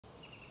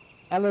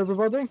Hello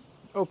everybody,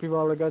 hope you've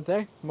all had a good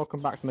day.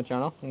 Welcome back to my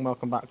channel, and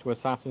welcome back to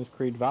Assassin's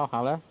Creed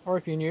Valhalla. Or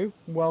if you're new,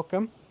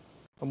 welcome.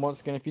 And once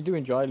again, if you do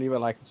enjoy, leave a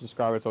like and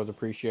subscribe, it's always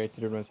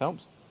appreciated, it always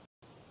helps.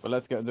 But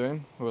let's get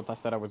doing what I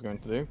said I was going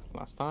to do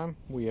last time.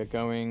 We are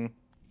going...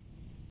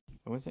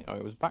 What was it? Oh,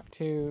 it was back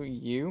to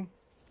you.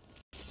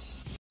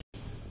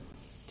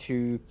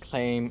 To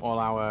claim all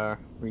our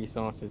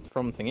resources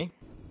from Thingy.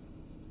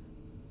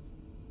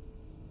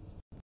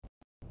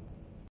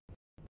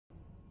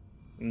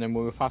 And then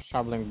we were fast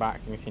travelling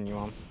back to continue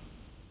on.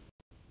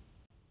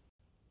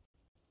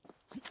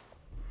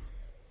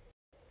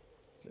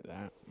 Is it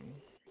that?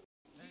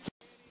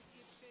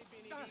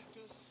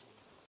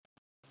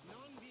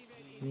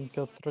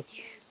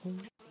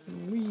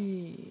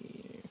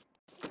 Wee.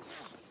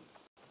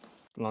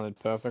 Landed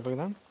perfectly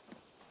then.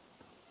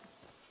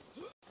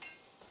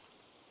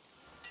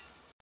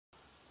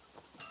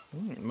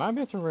 Might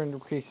be able to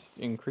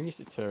increase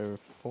it to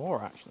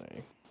 4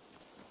 actually.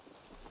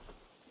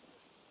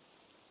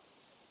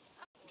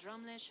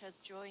 Drumlish has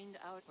joined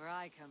out where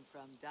I come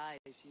from. Dye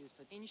is used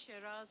for in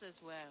Shiraz as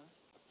well.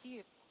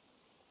 Here.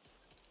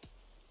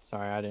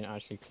 Sorry, I didn't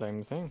actually claim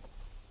the thing.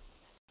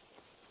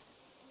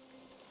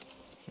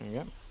 There you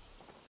go.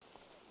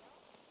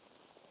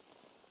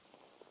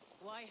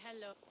 Why,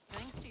 hello.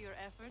 Thanks to your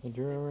efforts, the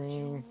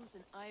jewels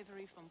and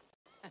ivory from...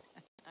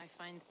 I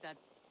find that...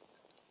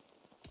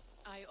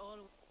 I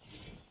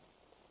always...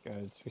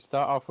 Good. So we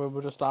start off with,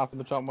 we'll just start off at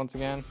the top once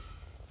again.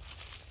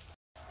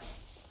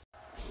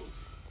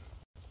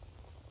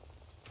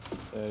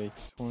 30,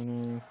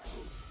 20.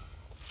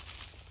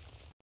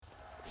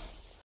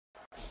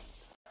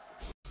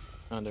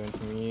 I'm doing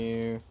from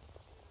you.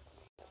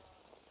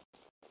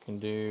 Can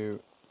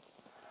do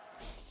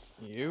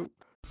you.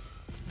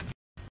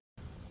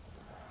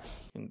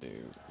 Can do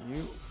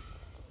you.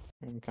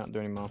 And can't do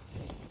any more.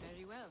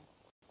 Very well.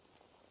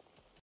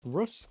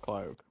 Rust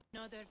cloak.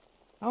 Another.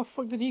 How the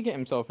fuck did he get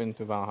himself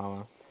into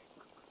Valhalla?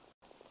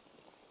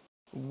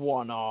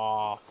 One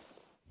off.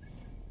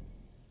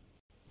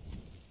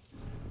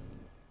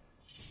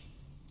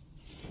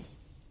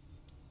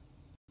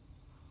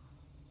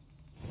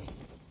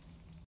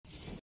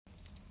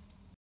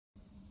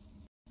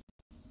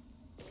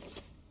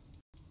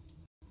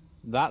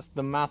 That's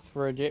the math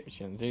for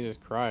Egyptians, Jesus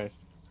Christ.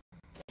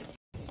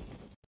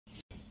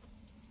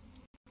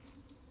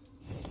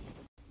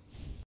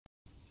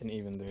 Didn't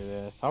even do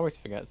this. I always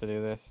forget to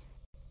do this.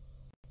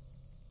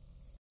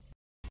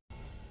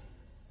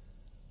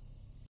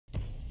 There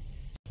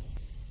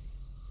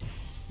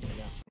we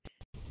go.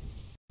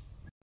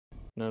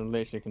 No,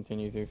 literally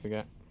continue to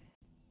forget.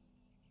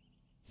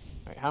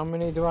 Right, how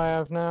many do I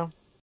have now?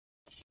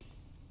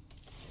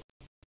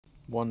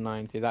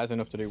 190. That's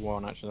enough to do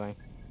one, actually.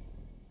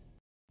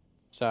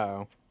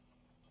 So,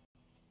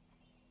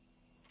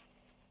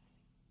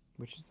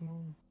 which is the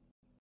one?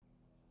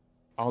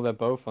 Oh, they're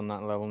both on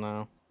that level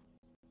now.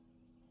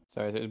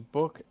 So is it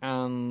book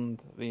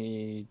and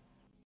the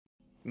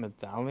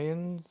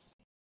medallions?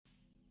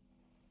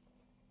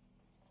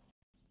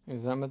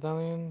 Is that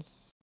medallions?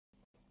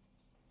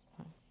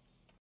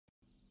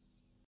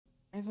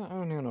 Is that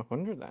only on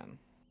 100 then?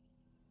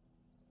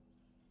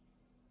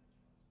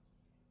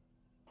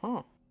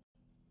 Huh.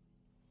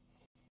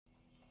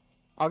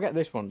 I'll get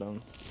this one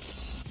done.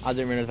 I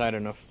didn't realize I had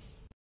enough.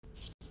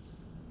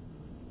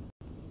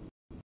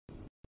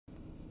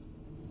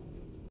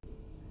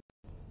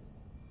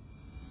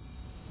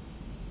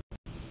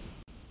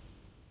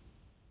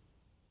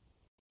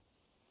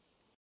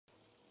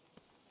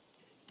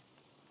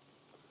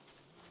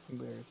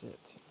 Where is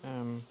it?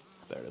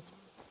 There it is.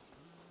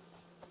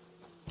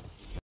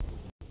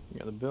 You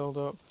got the build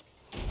up.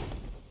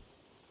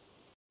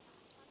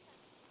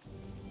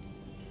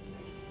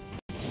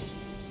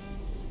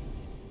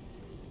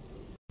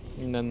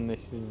 And then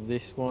this is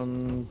this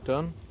one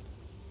done.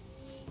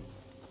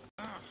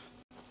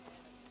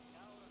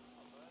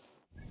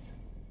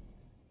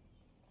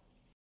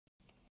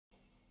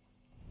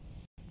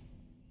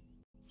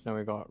 So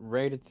we got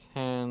raided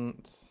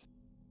tent.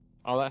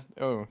 Oh, that's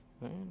oh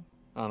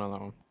no,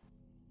 that one.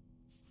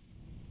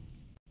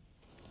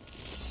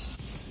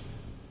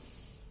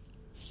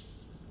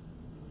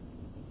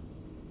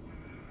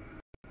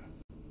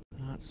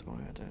 That's why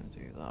I don't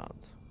do that.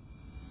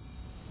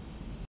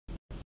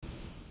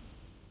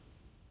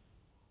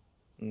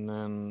 And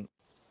then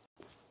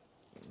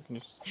you can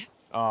just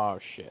oh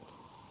shit.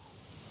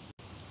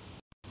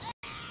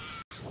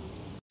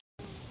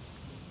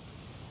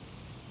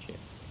 Shit.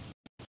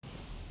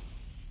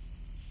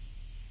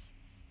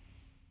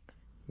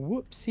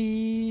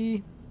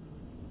 Whoopsie.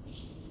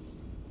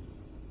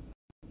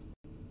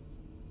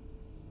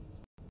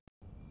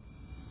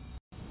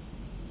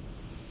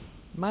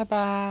 My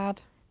bad.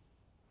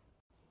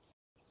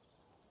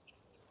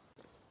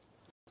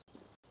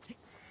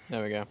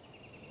 There we go.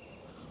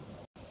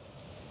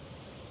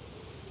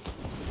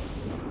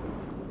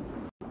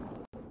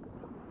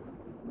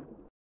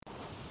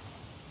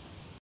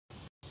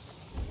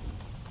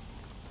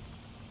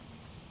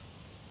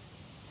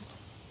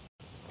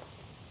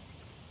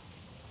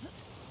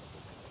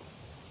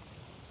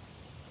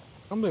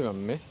 can't believe I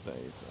missed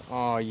these.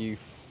 Oh, you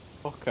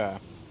fucker.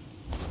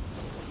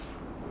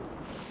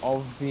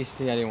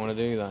 Obviously, I didn't want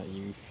to do that,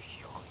 you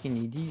fucking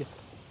idiot.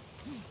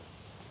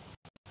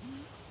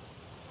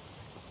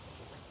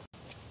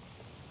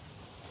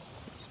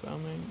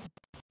 Spamming.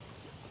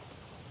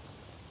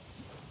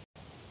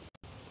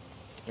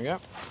 There we go.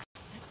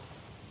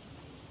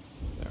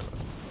 There it was.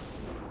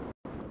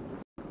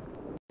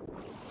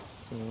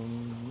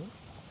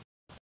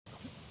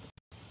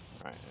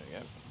 Right, there we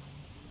go.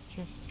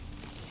 Just.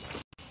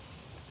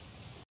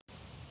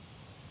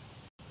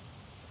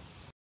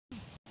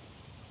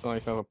 Oh,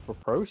 if ever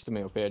proposed to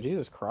me up here,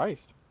 Jesus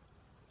Christ.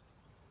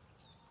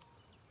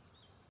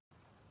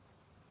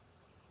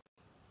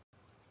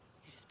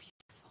 It is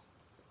beautiful.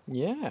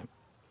 Yeah.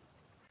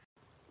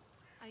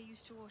 I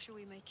used to wash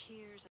away my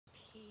cares and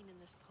pain in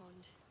this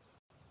pond.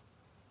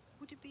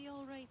 Would it be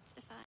all right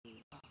if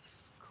I... Of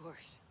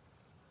course.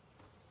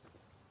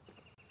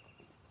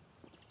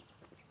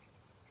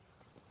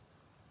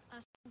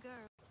 As a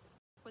girl,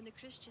 when the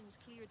Christians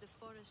cleared the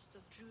forests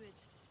of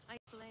druids, I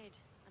fled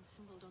and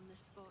stumbled on this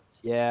spot.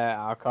 Yeah,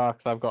 our car,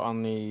 because I've got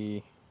on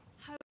the...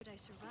 How would I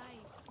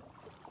survive?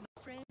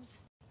 My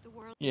friends, the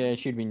world... Yeah,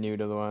 she'd be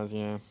nude otherwise,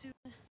 yeah. Soon,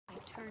 I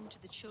turned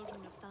to the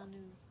children of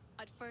Thanu.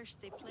 At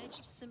first, they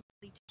pledged simply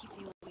to keep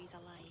the old ways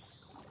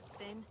alive.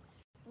 Then,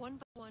 one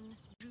by one,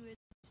 druids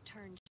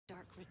turned to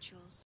dark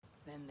rituals.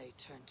 Then they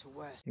turned to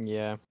worse.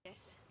 Yeah.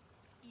 Yes,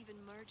 even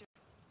murder.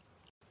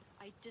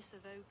 I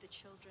disavowed the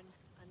children,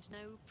 and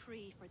now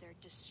pray for their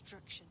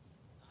destruction.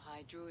 The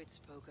High Druid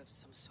spoke of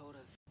some sort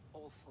of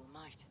awful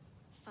might.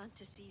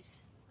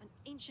 Fantasies, an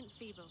ancient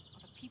fable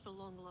of a people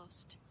long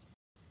lost.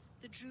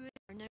 The Druids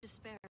are now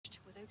dispersed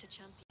without a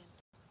champion.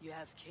 You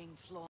have King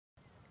Flaw.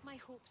 My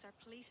hopes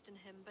are placed in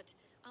him, but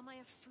am I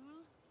a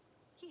fool?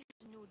 He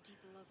has no deep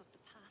love of the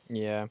past.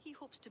 Yeah. He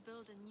hopes to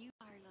build a new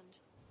Ireland.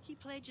 He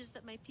pledges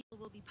that my people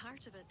will be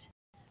part of it.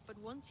 But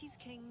once he's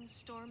king,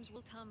 storms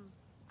will come.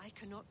 I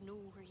cannot know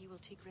where he will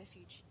take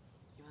refuge.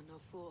 You are no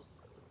fool.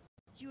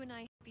 You and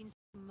I have been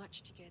through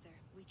much together.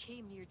 We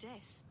came near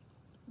death.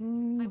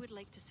 I would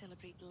like to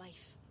celebrate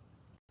life.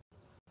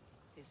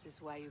 This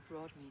is why you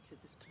brought me to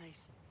this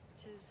place.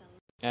 'Tis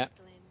a Yeah.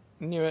 glen.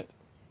 Knew it.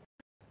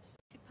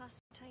 Could pass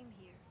time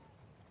here.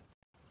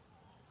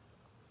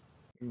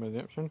 With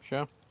the option,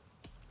 sure.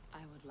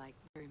 I would like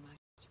very much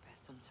to pass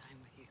some time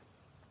with you.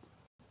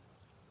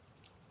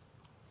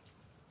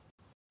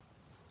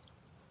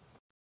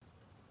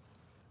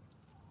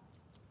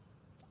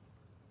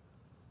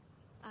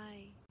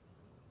 Aye,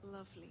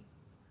 lovely.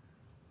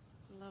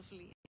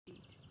 Lovely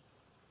indeed.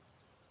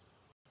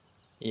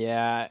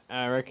 Yeah,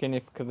 I reckon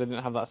if, because they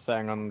didn't have that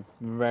setting on,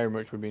 very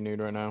much would be nude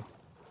right now.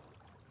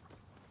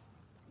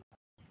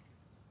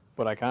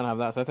 But I can have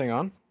that setting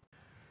on.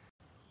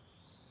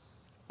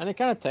 And it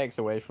kind of takes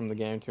away from the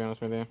game, to be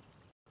honest with you.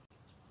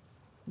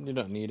 You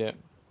don't need it.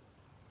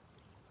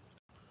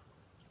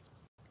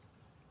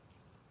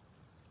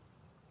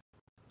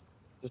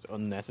 Just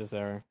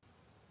unnecessary.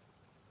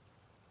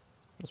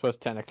 I suppose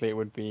technically it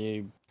would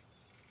be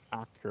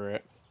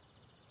accurate.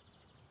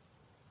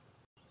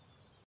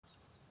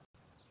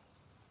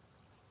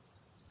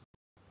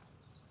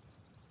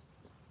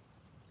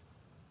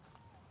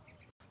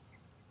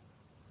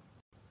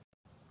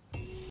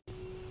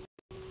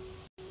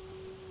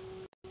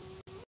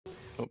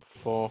 Up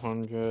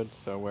 400,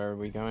 so where are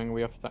we going?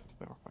 We have to...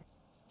 So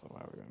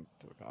where are we going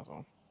to the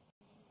castle?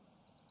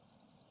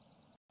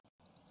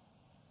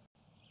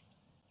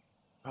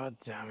 God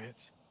damn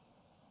it.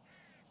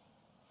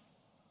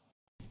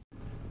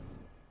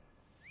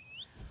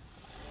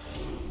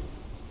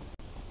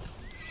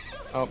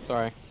 Oh,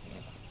 sorry.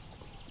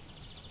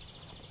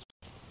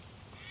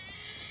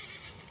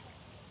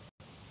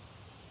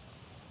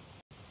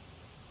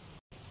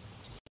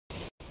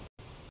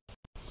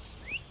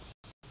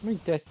 My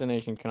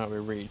destination cannot be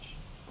reached.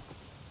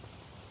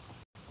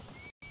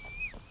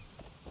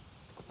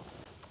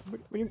 What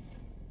do you...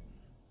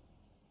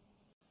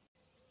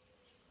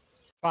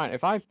 Fine,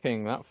 if I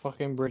ping that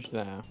fucking bridge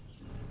there...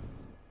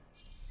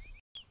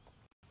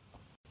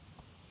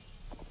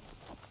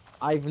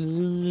 I've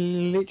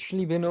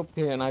literally been up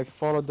here and I've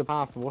followed the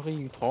path. What are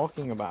you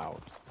talking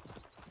about?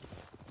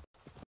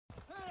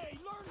 Hey,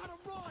 learn how to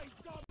ride,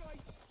 dog.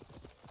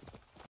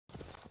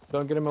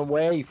 Don't get him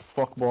away,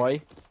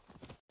 fuckboy.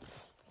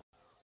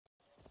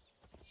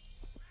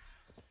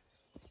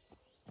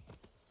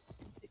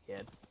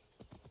 Dickhead.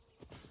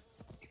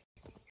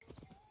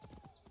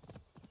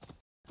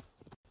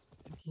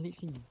 I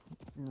literally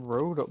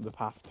rode up the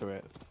path to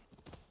it.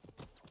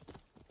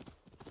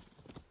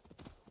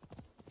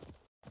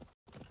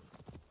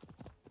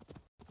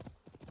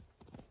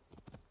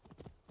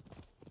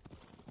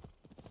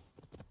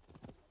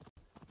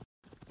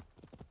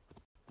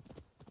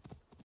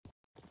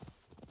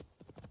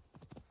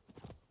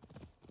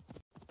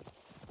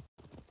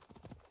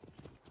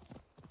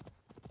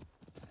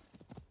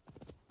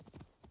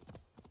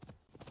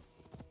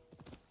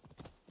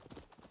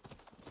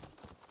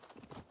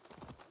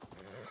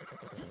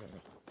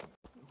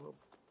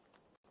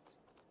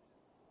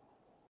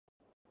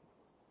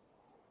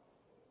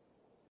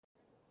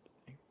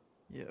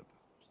 Yep.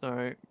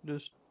 Sorry,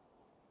 just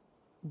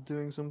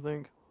doing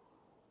something.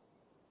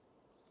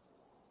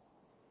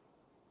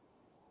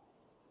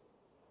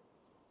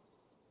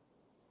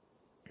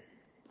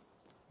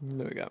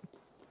 There we go.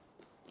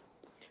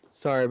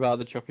 Sorry about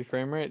the choppy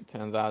frame rate.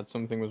 Turns out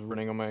something was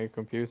running on my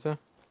computer,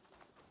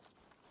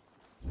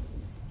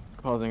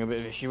 causing a bit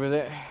of issue with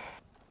it.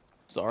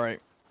 Sorry.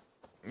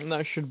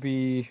 That should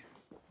be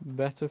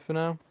better for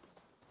now.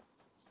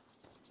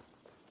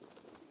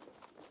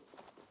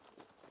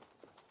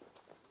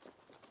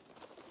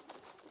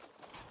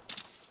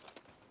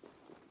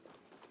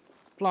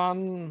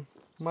 Flan,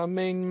 my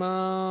main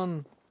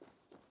man.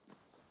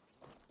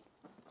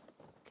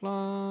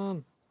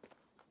 Flan.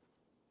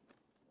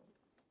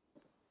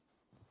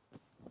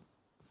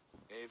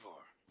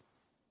 Eivor,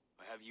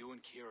 I have you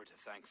and Kira to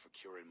thank for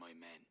curing my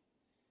men.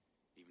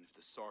 Even if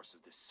the source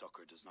of this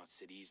succor does not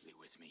sit easily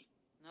with me.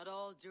 Not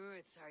all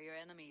druids are your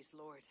enemies,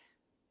 Lord.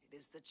 It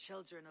is the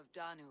children of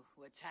Danu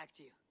who attacked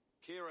you.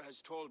 Kira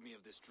has told me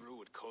of this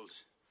druid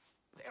cult.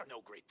 They are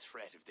no great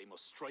threat if they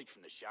must strike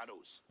from the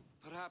shadows.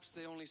 Perhaps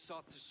they only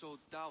sought to sow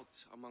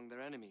doubt among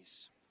their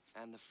enemies,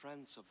 and the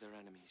friends of their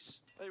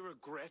enemies. I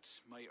regret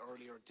my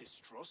earlier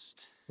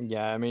distrust.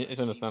 Yeah, I mean, it's I've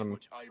seen understandable.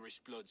 too much Irish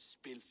blood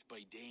spilt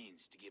by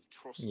Danes to give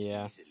trust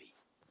Yeah. easily.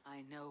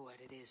 I know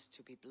what it is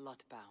to be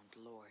bloodbound,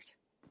 Lord.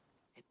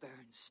 It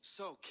burns.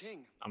 So,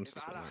 King, I'm if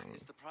surprised. Allah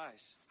is the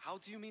prize, how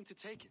do you mean to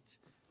take it?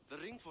 The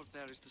ring fort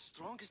there is the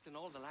strongest in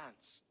all the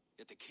lands.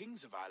 Yet the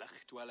kings of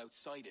Alach dwell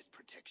outside its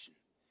protection,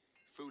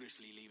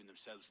 foolishly leaving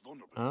themselves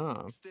vulnerable.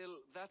 Ah. Still,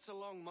 that's a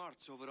long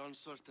march over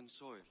uncertain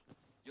soil.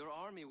 Your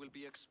army will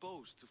be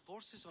exposed to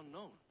forces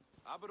unknown.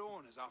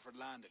 Abaddon has offered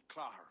land at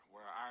Claher,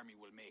 where our army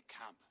will make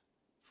camp.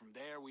 From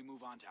there, we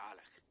move on to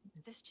Alach.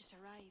 This just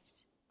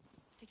arrived.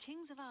 The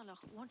kings of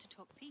Alach want to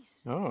talk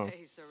peace. Oh.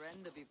 They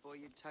surrender before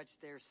you touch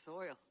their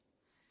soil.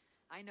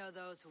 I know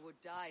those who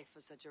would die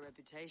for such a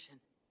reputation.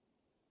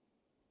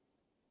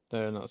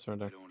 They're not I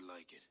surrendering. don't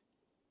like it.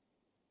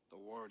 The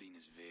wording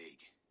is vague.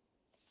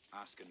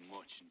 Asking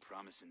much and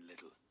promising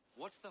little.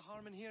 What's the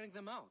harm in hearing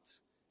them out?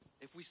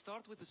 If we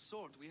start with the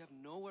sword, we have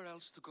nowhere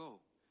else to go.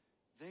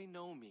 They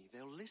know me,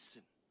 they'll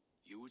listen.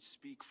 You would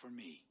speak for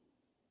me.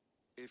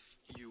 If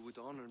you would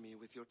honor me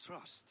with your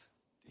trust.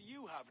 Do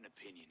you have an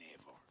opinion,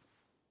 Eivor?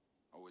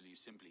 Or will you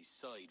simply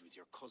side with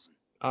your cousin?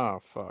 Oh,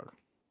 fuck.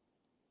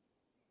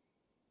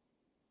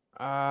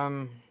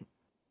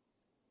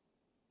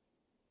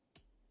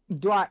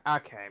 Do I?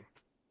 Okay.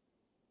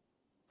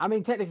 I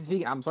mean, technically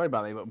speaking, I'm sorry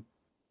about it, but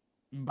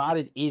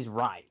Barrett is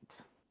right.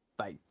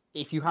 Like,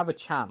 if you have a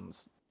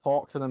chance,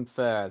 talk to them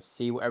first,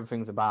 see what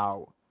everything's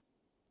about.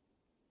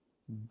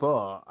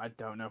 But I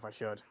don't know if I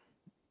should.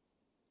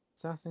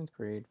 Assassin's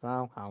Creed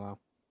Valhalla.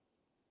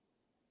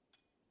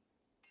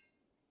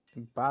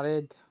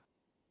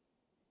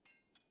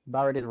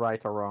 Barrett is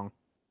right or wrong?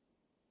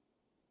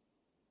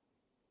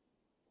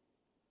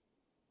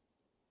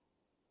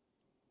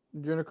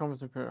 During the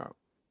comments, put it up.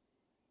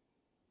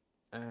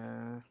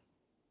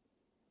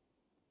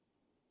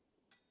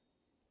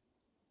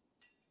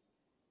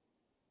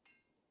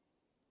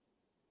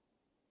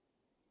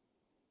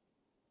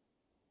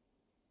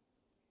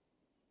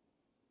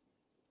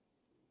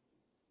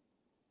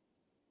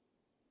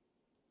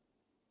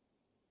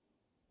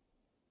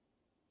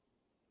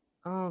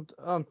 Oh,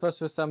 I'm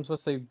supposed to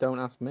say don't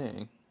ask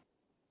me.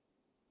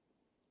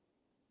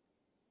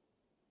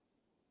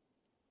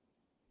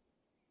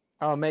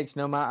 Oh, it makes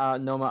no matter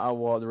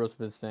what, the rules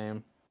are the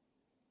same.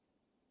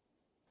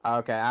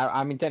 Okay,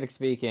 I mean, technically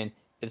speaking,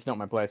 it's not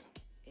my place.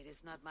 It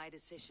is not my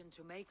decision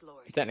to make,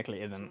 Lord. It technically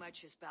Too isn't.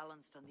 much is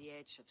balanced on the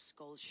edge of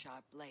Skull's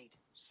sharp blade.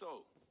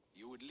 So,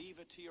 you would leave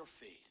it to your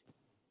fate.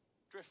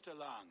 Drift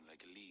along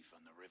like a leaf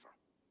on the river.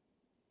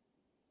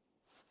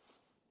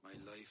 My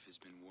life has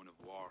been one of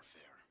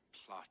warfare,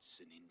 plots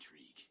and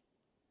intrigue.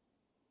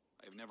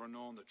 I have never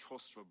known the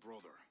trust of a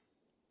brother,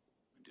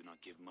 and do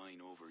not give mine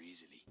over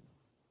easily.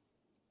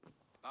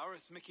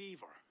 Bareth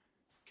McEivor,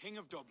 King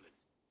of Dublin,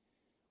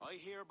 I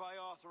hereby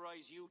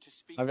authorize you to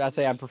speak. I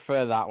say I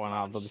prefer that one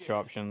out of the Flan two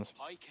options.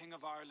 High King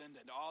of Ireland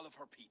and all of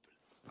her people.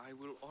 I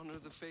will honor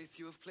the faith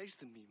you have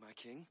placed in me, my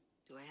king.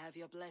 Do I have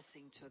your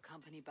blessing to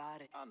accompany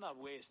Barrett? I'll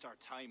not waste our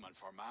time on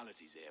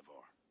formalities,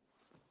 Eivor.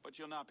 But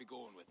you'll not be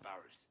going with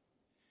Bareth.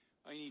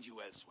 I need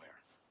you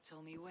elsewhere.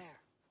 Tell me where.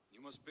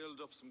 You must build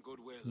up some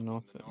goodwill among the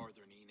Nothing.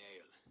 northern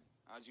Enail,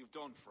 as you've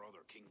done for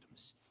other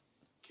kingdoms.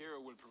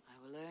 Kira will I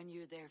will earn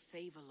you their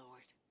favor,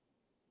 Lord.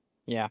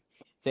 Yeah.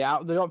 See,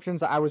 out of the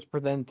options that I was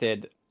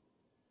presented,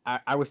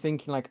 I was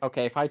thinking like,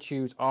 okay, if I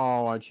choose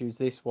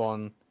this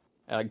one,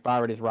 like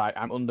Barrett is right.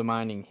 I'm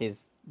undermining the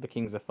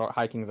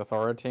High King's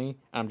authority, and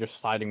I'm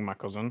just siding with my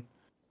cousin.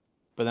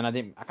 But then I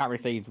can't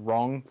really say he's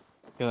wrong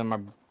because then my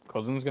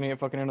cousin's gonna get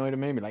fucking annoyed at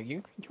me and be like,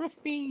 you can trust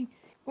me,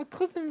 we're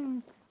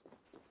cousins.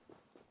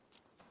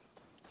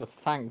 So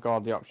thank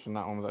God that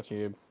one was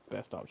actually the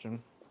best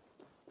option.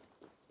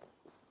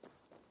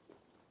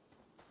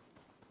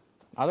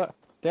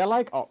 They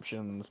like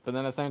options, but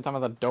then at the same time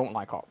I don't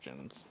like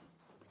options.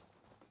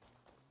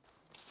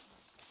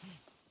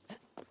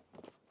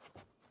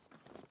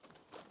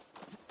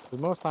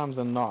 Because most times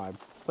than not, I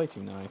play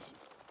too nice.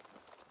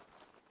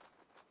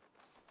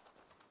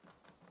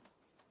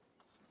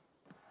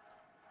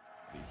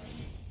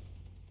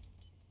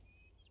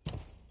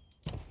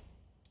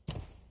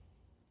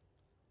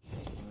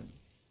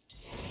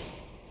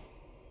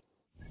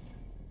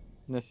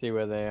 Let's see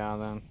where they are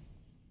then.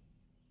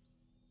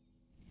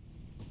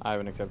 I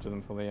haven't accepted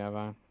them fully, have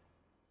I?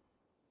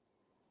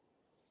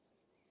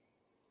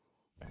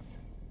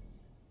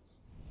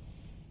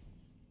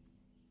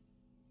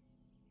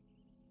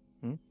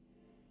 Hmm?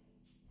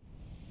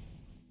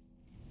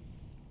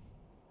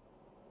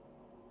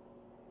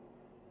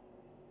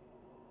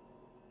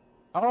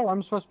 Oh,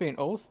 I'm supposed to be in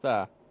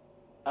Ulster.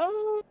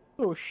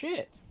 Oh,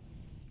 shit.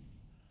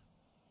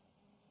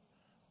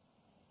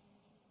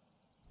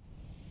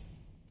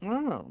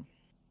 Oh.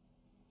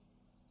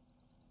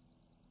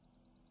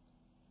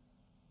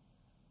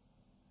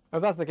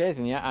 If that's the case,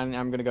 then yeah,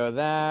 I'm gonna go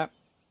there,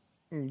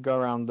 go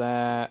around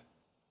there,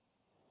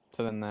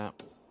 to then there.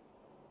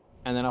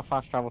 And then I'll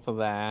fast travel to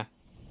there,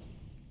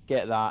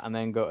 get that, and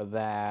then go to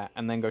there,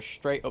 and then go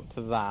straight up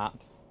to that.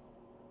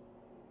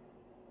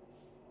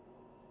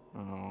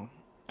 Oh.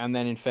 And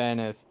then in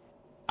fairness,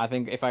 I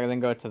think if I then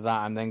go to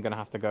that, I'm then gonna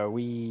have to go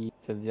to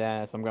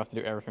there, so I'm gonna have to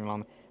do everything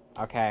along.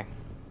 Okay.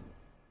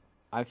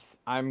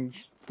 I'm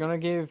gonna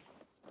give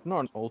not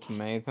an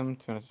ultimatum,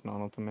 to be honest, it's not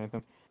an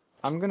ultimatum.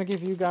 I'm gonna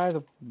give you guys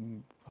a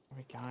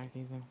guys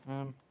either.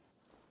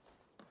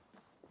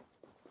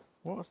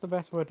 What's the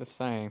best word to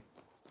say?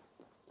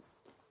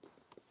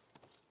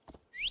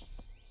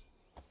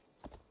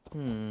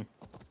 It's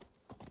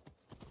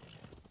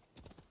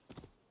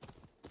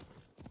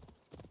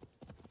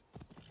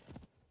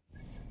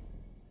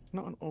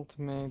not an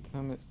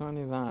ultimatum, it's not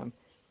any of that.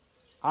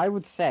 I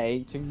would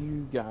say to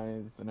you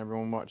guys and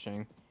everyone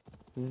watching,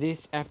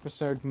 this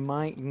episode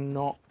might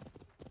not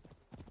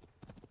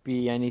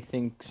be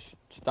anything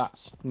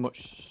that's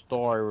much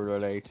story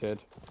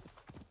related.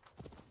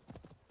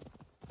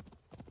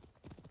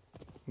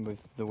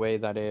 With the way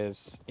that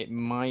is, it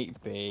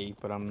might be,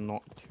 but I'm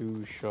not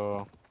too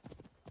sure.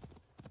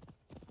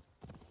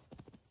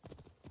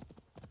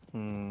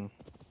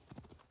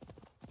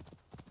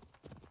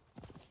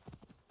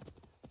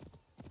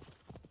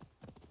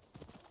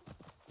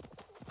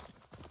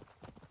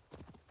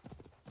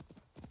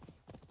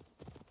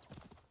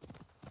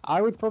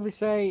 I would probably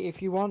say,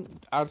 if you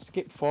want, I'd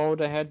skip forward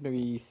ahead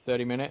maybe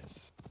 30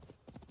 minutes.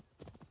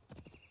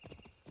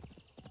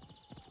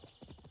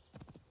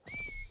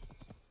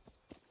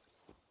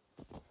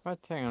 If I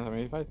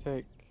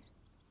take...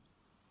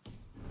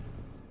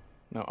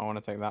 No, I want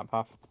to take that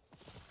path.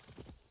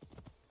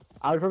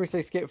 I would probably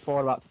say skip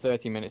forward about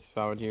 30 minutes if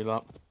I were you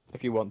lot,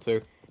 if you want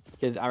to.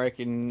 Because I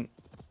reckon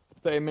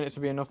 30 minutes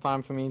would be enough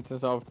time for me to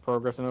sort of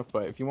progress enough,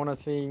 but if you want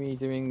to see me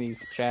doing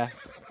these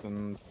chests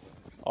and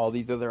all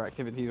these other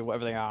activities or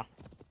whatever they are,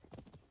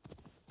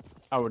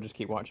 I would just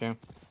keep watching.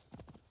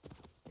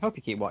 Hope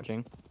you keep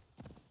watching.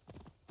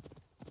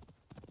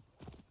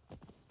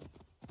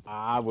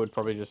 I would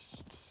probably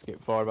just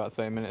skip forward about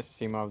 30 minutes to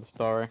see more of the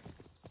story.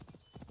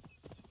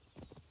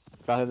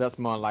 I think that's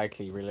more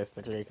likely,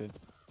 realistically, because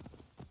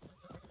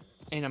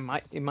it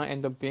might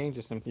end up being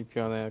just simply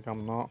purely like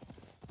I'm not.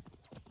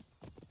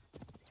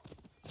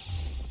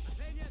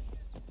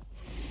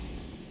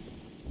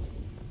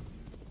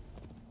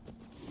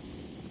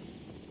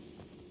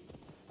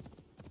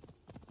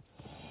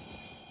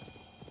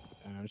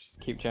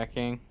 Just keep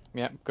checking.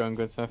 Yep, going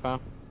good so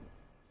far.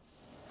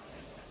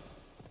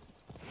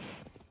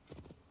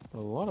 A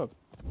lot of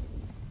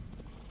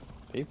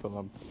people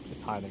are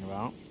just hiding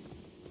about.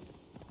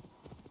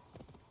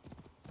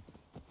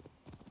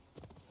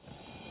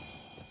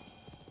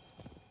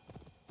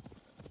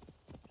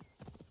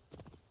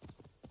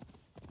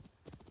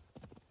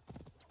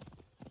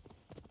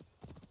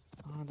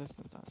 Oh,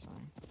 distance actually.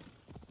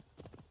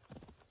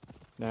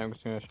 No, I'm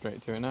just gonna go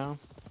straight to it now.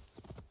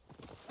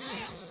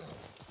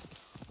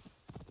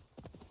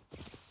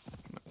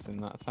 That's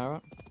in that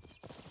tower.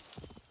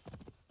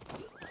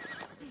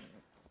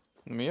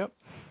 Let me up.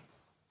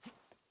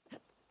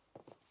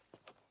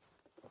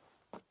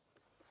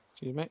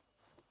 Excuse me.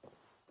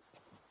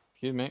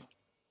 Excuse me.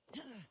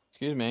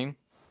 Excuse me.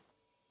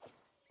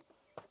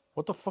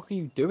 What the fuck are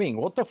you doing?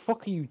 What the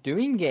fuck are you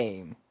doing,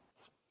 game?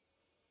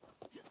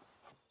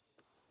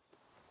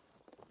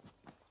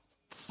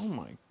 Oh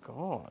my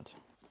god.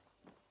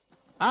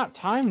 At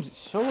times it's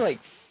so like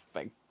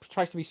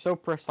tries to be so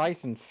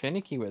precise and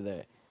finicky with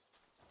it.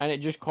 And it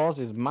just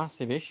causes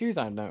massive issues,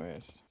 I've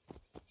noticed.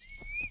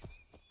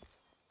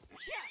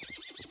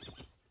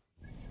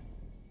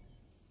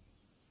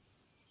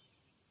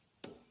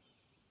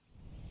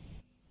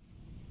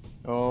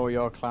 Oh,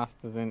 you're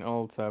classed as in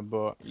altar,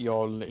 but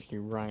you're literally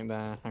right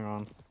there. Hang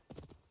on.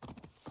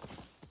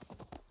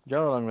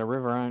 You're along the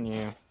river, aren't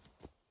you?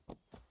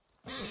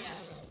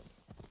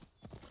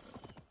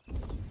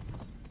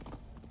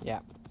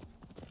 Yeah.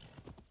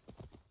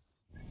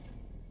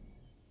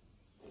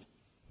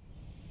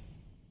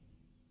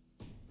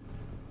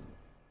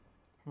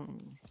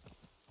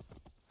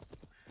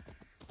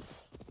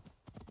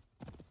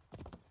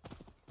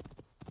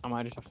 I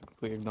might just have to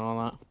completely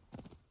ignore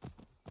that.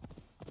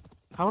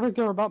 How would I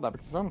go about that?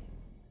 Because if I'm...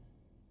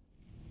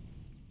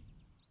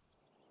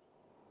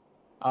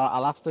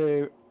 I'll have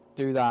to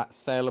do that,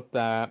 sail up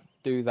there,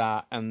 do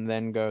that, and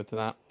then go to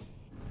that.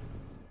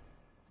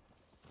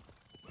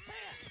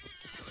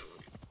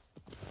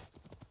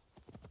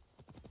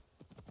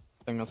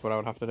 I think that's what I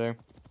would have to do.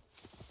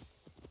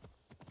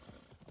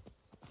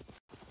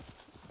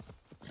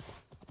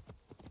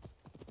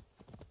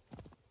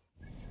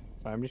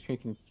 So I'm just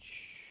making...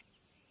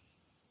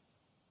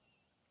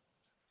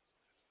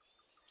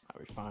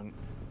 That'll be fine.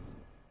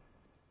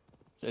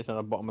 It's at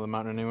the bottom of the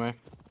mountain anyway.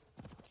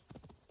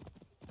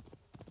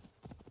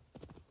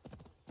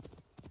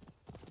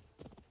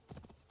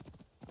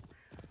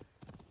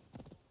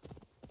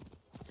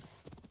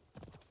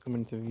 Come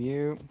into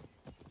view.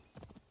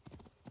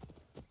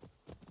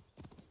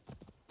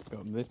 Go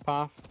up this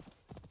path.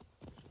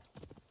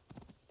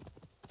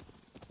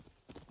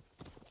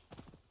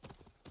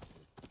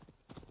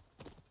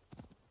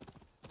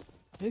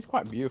 It's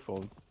quite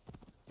beautiful,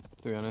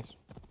 to be honest.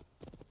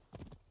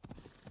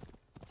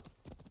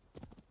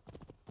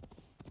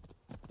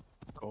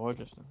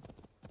 Gorgeous.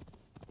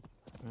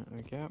 There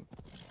we go.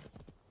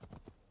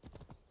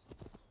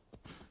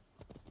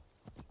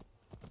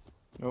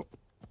 Nope.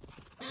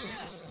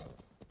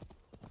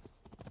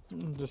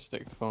 Just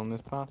stick to following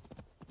this path.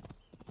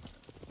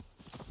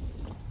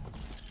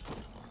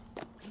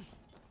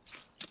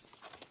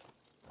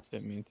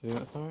 Didn't mean to do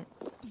that, sorry.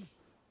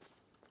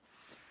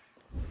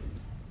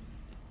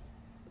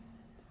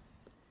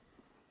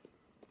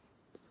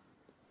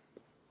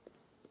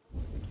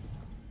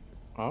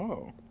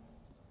 Oh.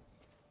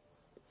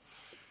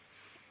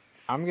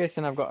 I'm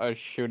guessing I've got to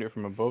shoot it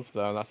from above,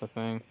 though. That's the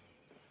thing.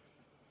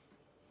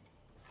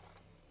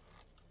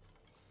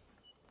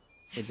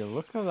 Would you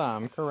look at that?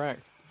 I'm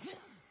correct.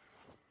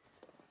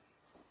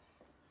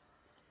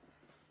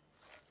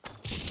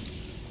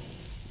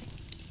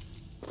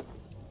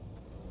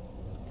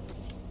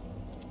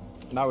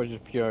 That was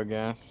just pure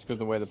guess, just because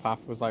the way the path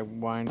was like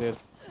winded.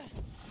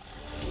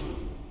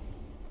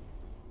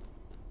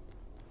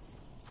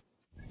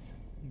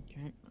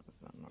 Okay, that's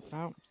that knocked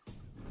out.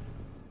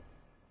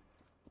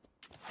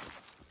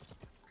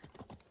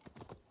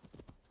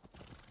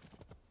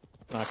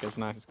 Okay, it's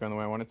nice. It's going the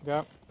way I want it to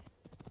go.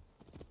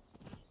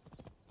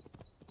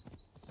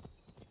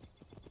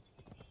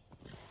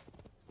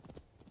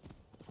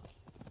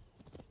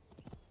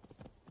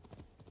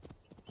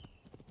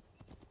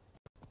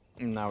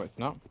 No, it's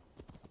not.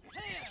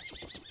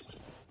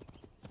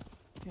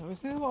 Yeah,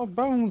 there's a lot of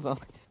bones on.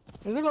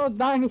 There's a lot of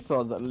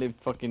dinosaurs that lived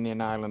fucking near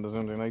an island or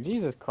something. Like,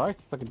 Jesus Christ,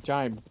 it's like a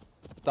giant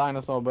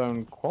dinosaur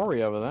bone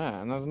quarry over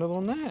there, and there's another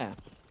one there.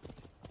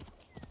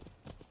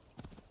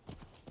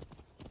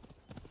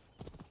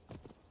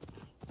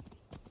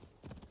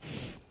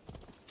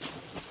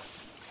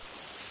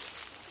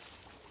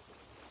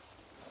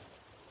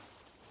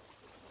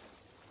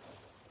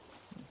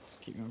 Let's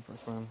keep going for a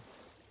swim.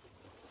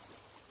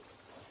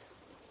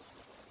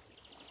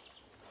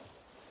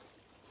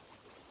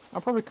 I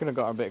probably could have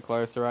got a bit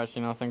closer,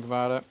 actually, now I think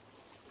about it.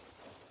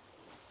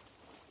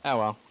 Oh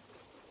well.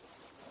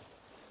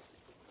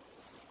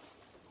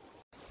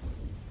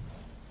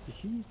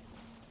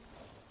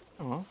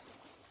 Oh well.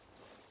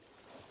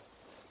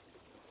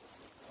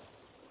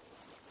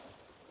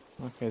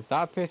 Okay,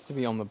 that appears to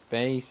be on the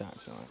base,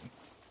 actually.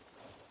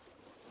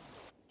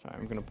 Sorry,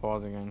 I'm gonna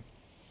pause again.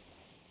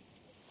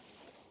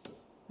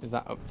 Is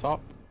that up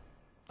top?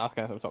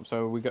 Okay, that's up top.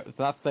 So we got.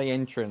 So that's the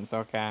entrance.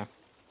 Okay.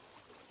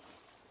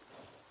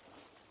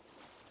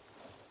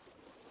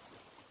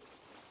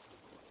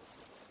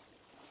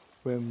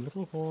 Swim,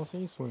 little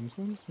horsey, swim,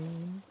 swim,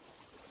 swim.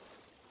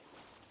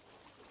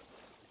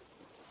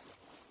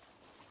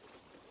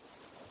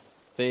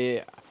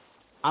 See,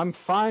 I'm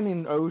fine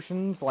in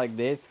oceans like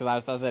this,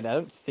 because as I said, I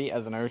don't see it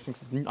as an ocean,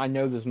 because I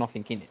know there's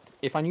nothing in it.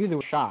 If I knew there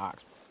were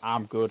sharks,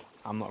 I'm good.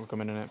 I'm not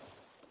coming in it.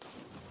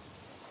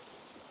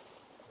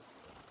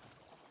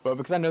 But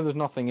because I know there's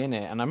nothing in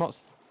it, and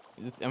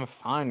I'm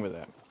fine with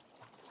it.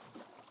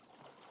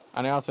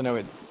 And I also know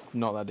it's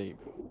not that deep.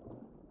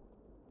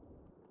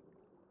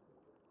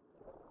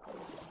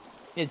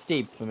 It's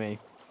deep for me.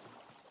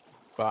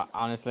 But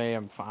honestly,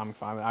 I'm fine.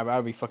 I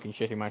would be fucking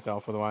shitting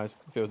myself otherwise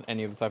if it was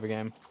any other type of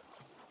game.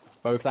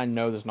 But because I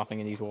know there's nothing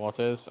in these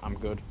waters, I'm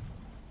good.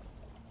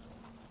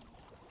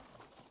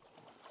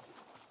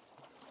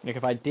 Like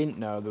if I didn't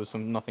know there was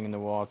nothing in the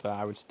water,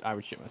 I would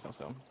shit myself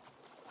still.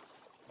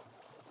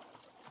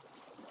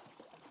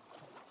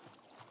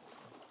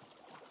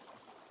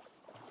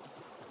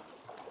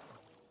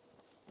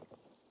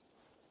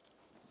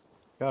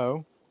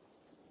 Go.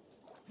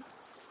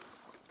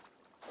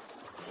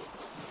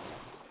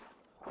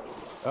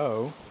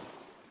 Oh.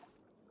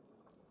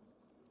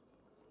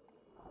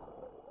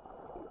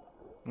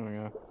 There we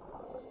go.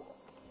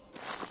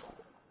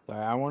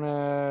 Sorry, I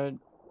wanna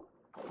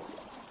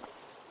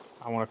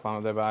climb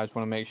up there, but I just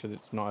wanna make sure that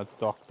it's not a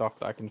dock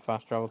that I can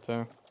fast travel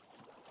to.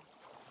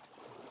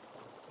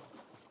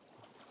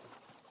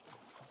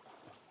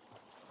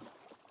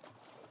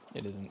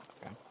 It isn't.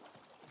 Okay.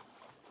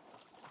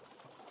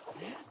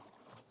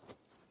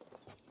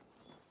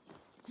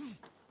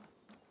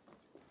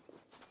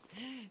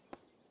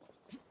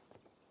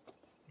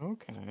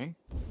 Okay.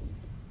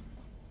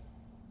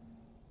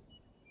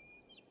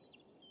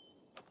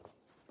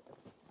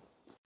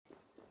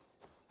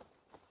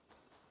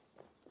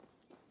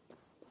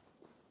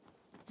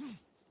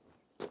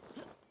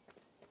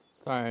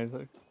 Sorry, is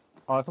it...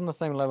 Oh, it's on the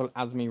same level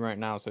as me right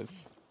now, so it's...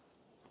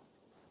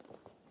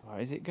 Oh,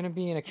 is it gonna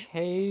be in a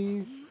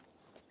cave?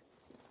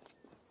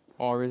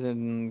 Or is it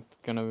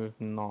gonna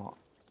not?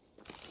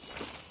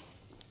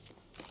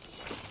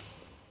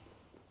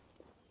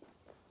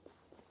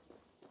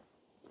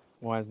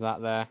 Why is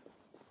that there?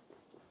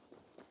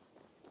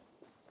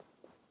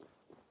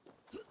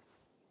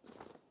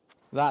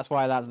 That's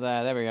why that's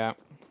there. There we go.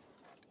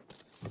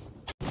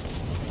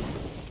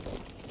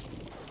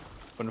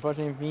 But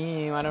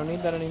unfortunately, I don't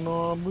need that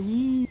anymore.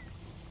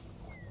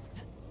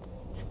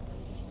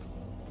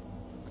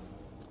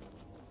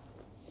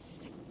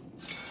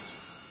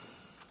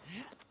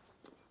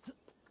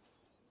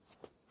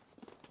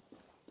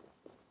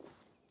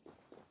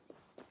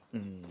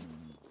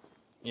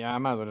 Yeah, I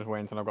might as well just wait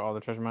until I've got all the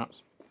treasure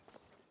maps.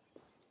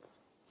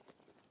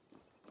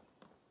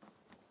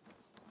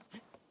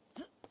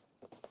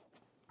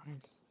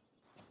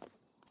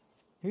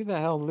 Who the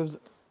hell lives...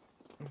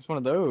 It's one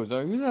of those.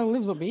 Who the hell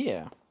lives up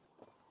here?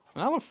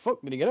 How the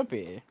fuck did he get up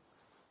here?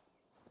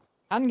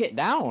 And get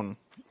down?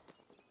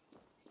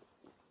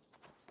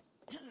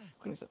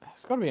 It's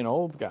got to be an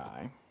old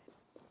guy.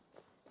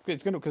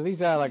 It's gonna, because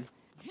these are like...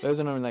 Those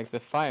are normally like they're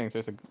fighting, so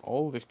it's an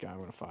oldish guy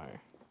with a fire.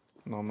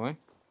 Normally.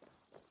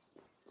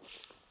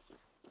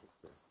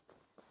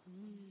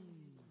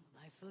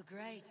 I feel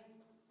great.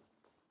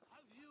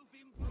 Have you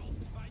been brought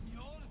by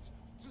Njord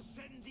to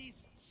send these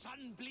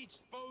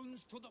sun-bleached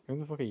bones to the... Who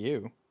the fuck are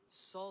you?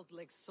 Salt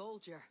Lake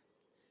soldier.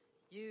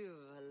 You've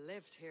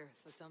lived here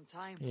for some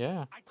time.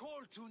 Yeah. I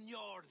call to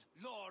Njord,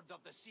 Lord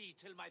of the Sea,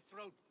 till my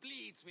throat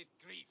bleeds with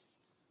grief.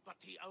 But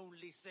he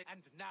only said,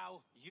 and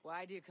now you...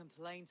 Why do you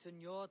complain to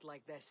Njord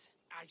like this?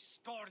 I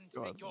scorned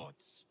God. the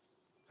gods,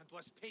 and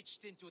was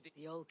pitched into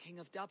The old king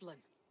of Dublin.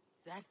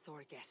 That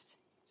Thorgest.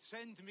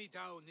 Send me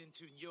down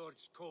into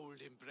Njord's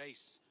cold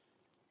embrace.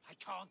 I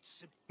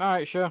can't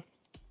Alright, sure.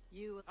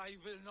 You... I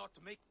will not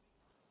make...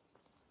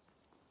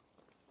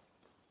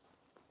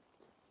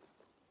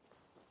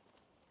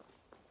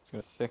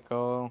 It's a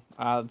sickle.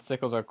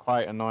 Sickles are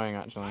quite annoying,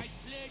 actually. I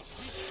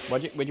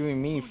pledge this What do you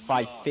mean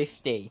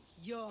 550?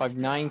 Your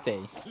 590?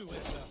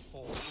 whoever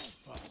falls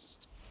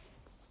first.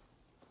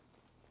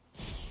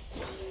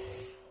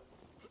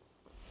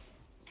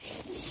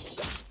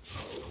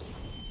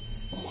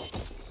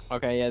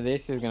 Okay, yeah,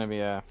 this is gonna be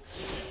a...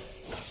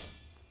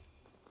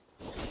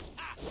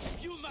 Ah,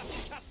 you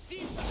must cut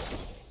deeper.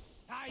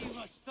 I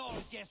must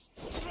Thorgest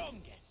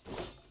strongest.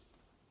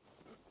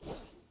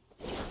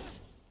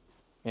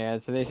 Yeah,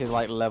 so this is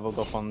like leveled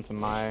up onto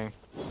my...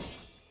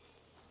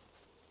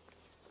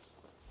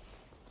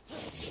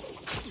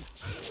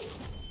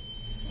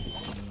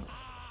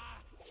 Ah,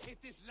 it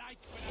is like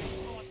when I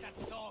fought that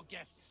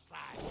Thorgest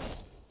side.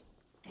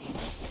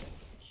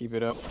 Keep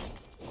it up.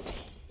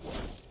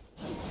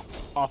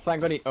 Oh,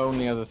 thank God he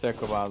only has a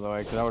sickle, by the way,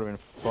 because that would have been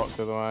fucked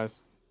otherwise.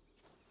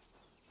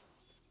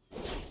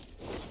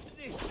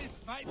 This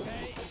is my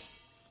day.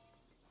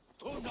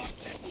 Do not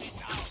let me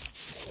down.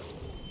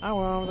 Oh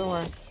well, don't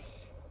worry.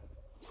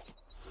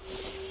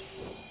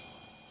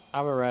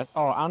 Have a rest.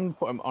 Oh, and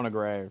put him on a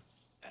grave.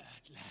 At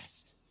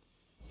last.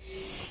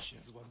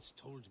 Richard once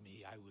told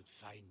me I would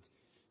find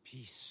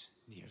peace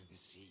near the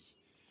sea.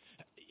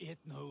 Yet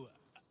no,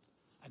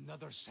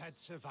 another sad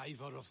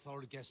survivor of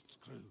Thorgest's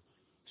crew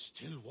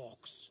still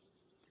walks.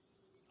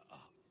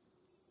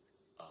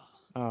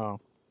 Oh.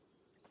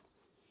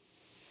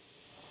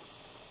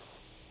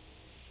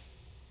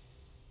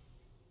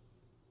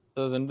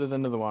 There's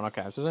another one.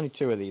 Okay, so there's only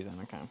 2 of these then.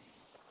 Okay.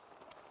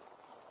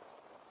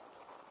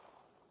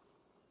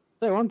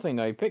 So one thing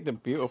though, he picked a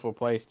beautiful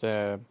place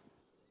to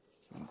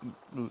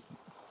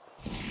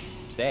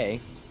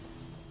stay.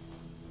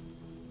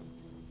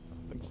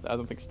 I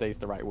don't think "stay's"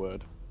 the right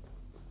word.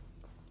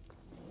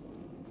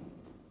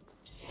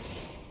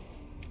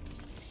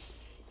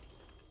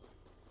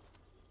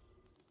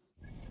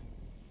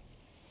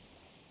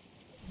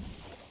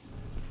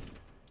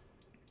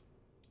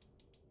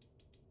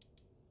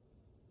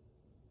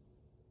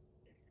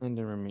 And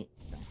then meet.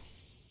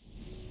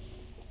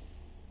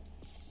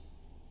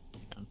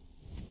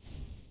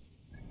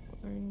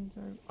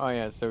 Oh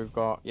yeah, so we've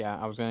got, yeah,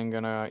 I was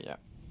gonna, yeah.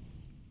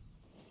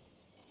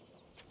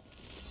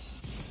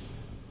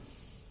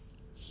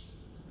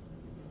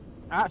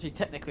 Actually,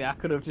 technically, I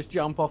could have just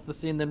jumped off the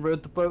sea and then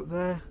rowed the boat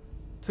there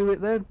to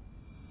it then.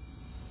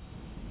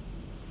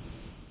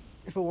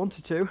 If I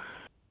wanted to.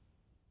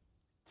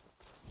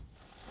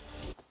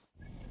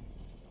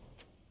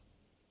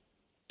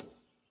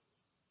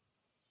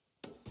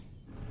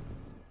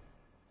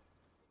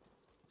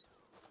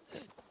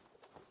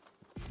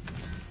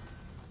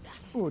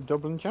 Oh,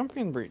 Dublin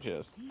champion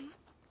breaches.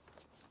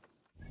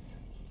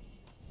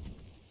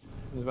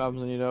 This happens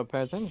when you don't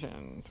pay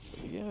attention.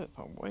 Yeah.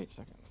 Oh, wait a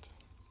second.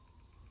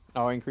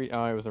 Oh, increase.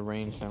 Oh, it was a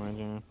range damage.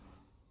 Yeah.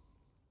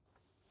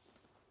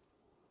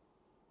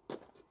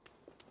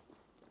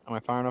 Am I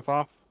far enough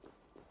off?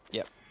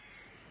 Yep.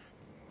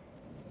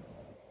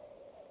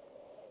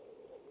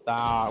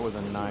 That was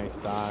a nice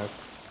dive.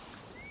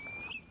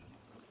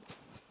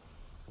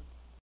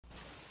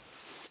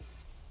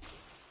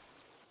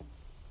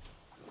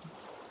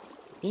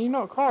 Can you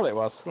not call it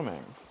while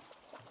swimming?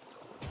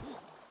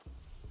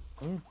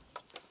 Hmm.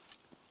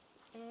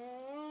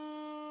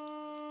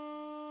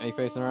 Are you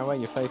facing the right way?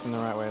 You're facing the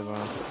right way as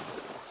well.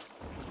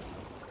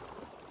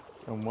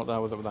 And what the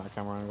hell was up with that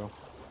camera angle?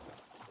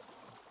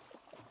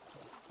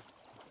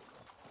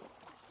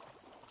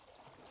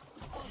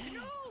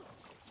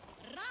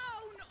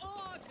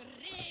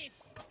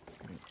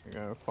 There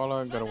you go,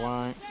 follow, go to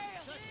Y.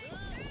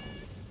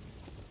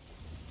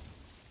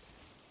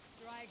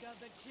 Strike up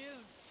a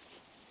tune.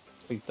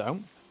 Please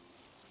don't.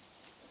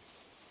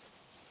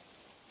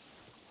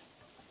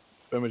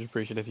 Very much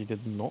appreciate if you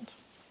did not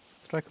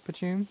strike up a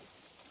tune.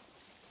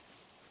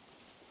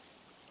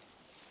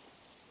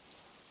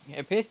 It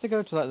appears to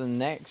go to like the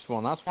next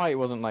one. That's why it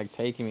wasn't like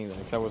taking me there.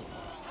 Because I was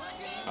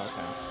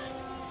okay.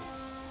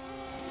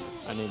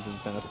 I needed to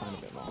turn a tiny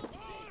bit more.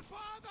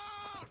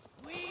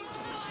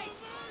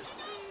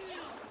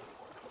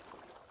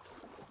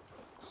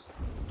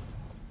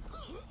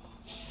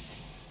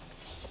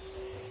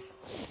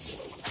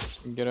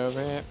 Get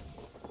over here.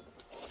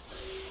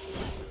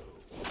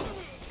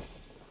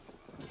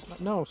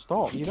 No,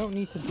 stop. You don't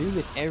need to do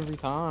this every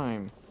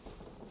time.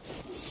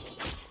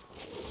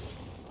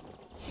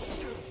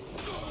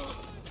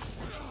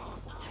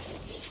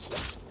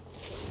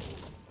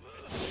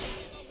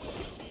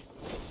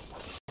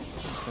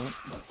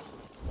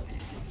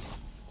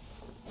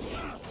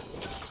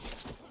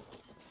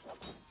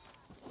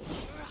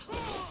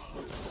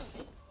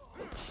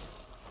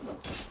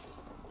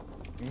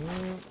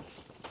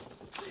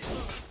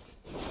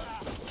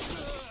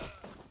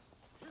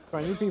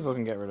 Right, you people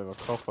can get rid of a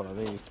couple of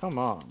these. Come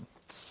on.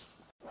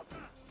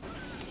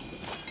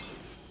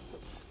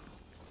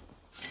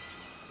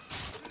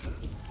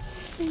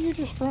 Are you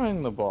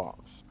destroying the box?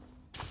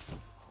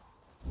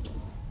 Is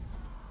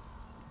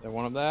there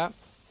one up there?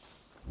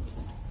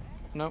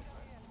 Nope.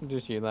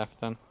 Just you left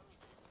then.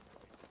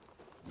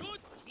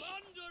 Good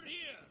plunder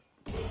here.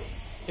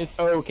 It's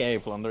okay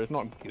plunder, it's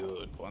not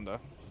good plunder.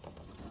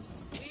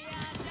 We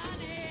are done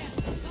here.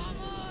 Come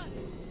on.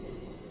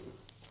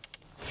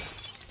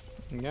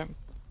 Yep.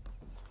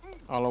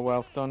 All the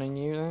wealth done in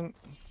you then.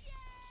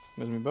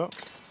 Where's my book?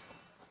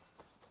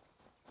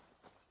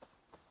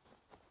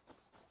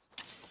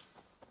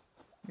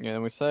 Yeah,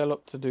 then we sail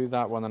up to do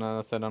that one, and then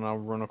I said, and I'll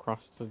run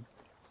across to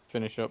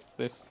finish up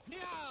this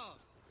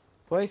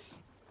place.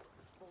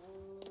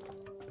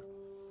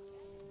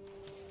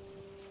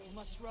 You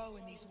must row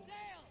in these.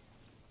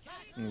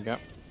 There you go.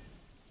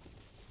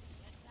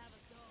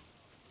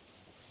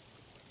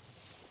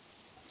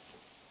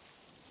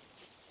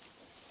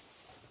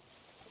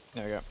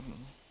 There we go.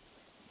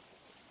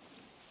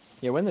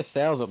 Yeah, when the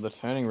sail's up, the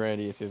turning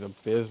radius is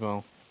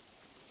abysmal.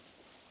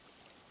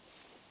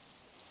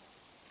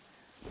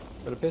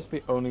 But it appears to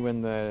be only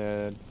when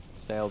the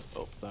sail's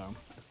up, though.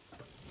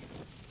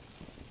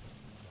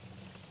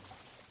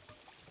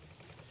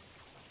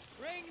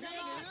 Bring the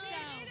last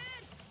down.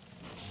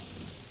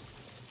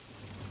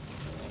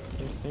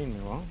 15 me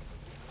what?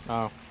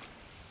 Oh.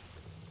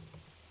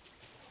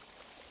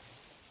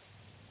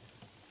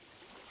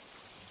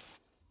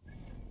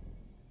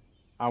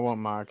 I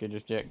won't mark it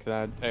just yet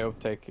because it'll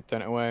turn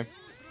it away.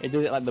 It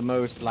did it like the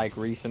most like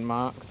recent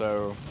mark,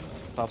 so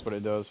that's what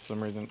it does for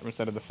some reason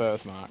instead of the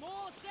first mark.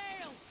 More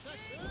sail.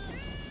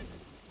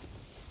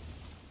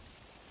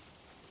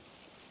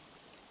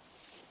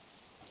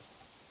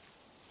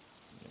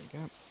 There you go.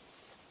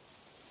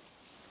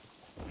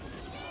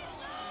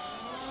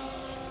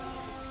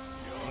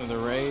 Another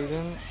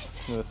raiden,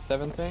 another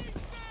 70.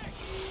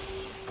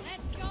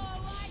 Let's go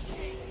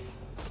away.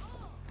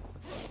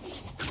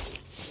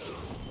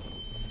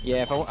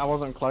 Yeah, if I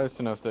wasn't close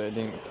enough so it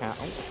didn't count.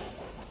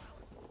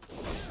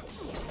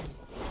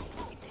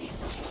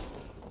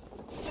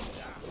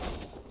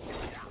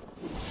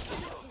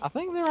 I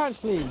think they're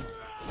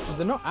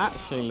not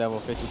actually level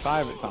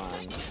 55 at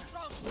times.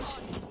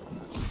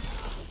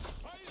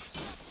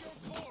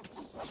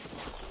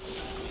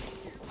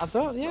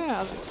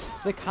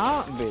 They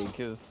can't be,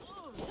 because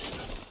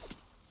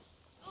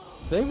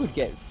they would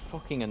get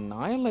fucking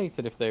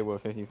annihilated if they were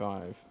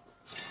 55.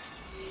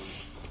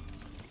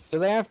 So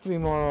they have to be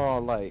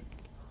more, like,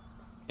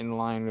 in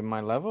line with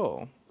my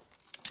level.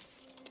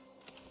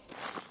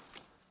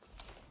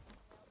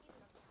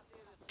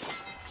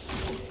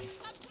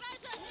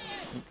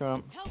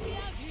 Come. Help me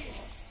out here.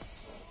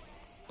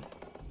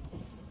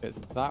 It's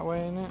that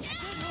way, isn't it? Let's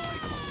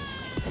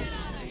get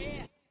out of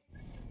here.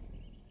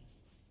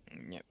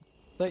 Yep.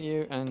 That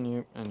you and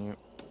you and you.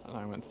 And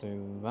I went to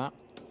do that.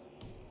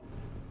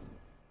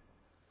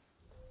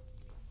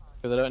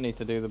 Because I don't need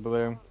to do the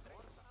blue.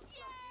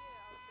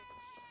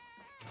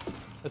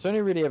 There's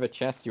only really ever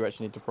chests you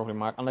actually need to properly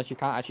mark, unless you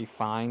can't actually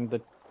find the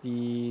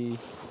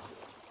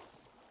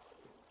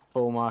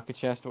full marker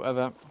chest or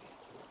whatever.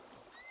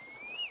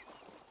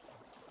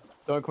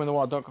 Don't come in the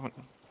water, don't come in.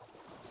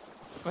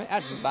 Wait,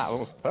 actually, that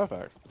was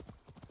perfect.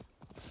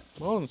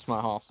 More than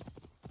smart horse.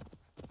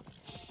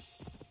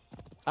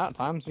 At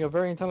times, you're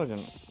very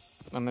intelligent.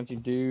 And that you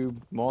do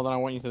more than I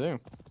want you to do.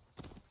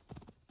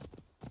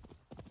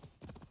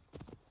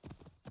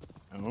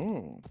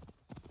 Oh.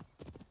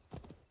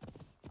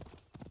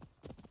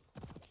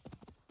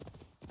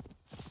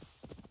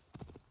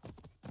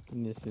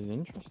 This is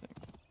interesting.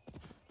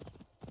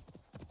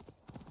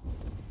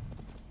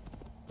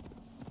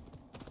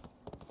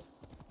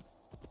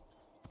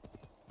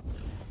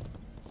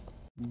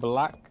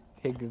 Black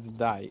Pig's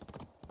Diet.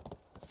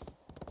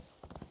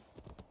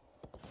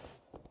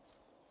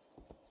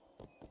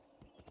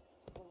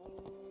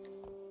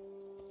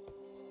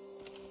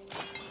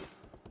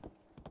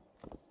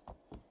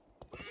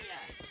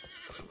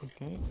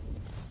 Okay.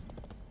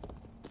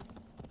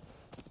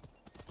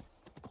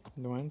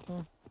 Do I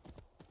enter?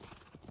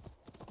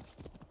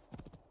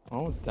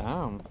 Oh,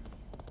 damn.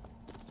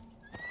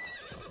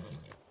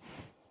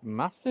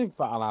 Massive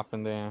battle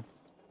happened there.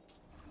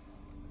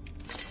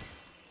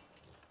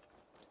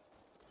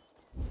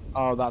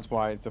 Oh, that's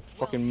why. It's a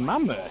fucking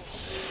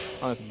mammoth.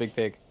 Oh, it's a big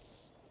pig.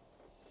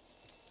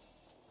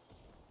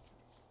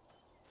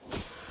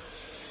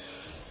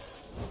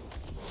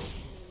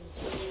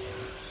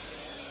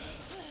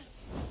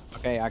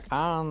 Okay, I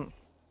can't.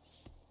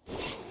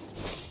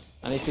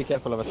 I need to be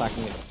careful of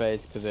attacking its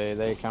face because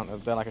they counter.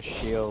 They're like a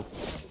shield.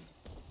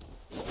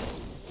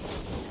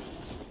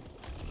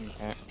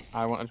 Okay,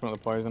 I just want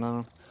the poison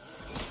on them.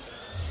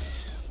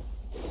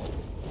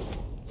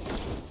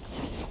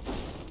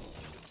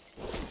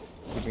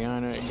 Get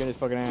behind it and get his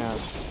fucking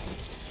ass.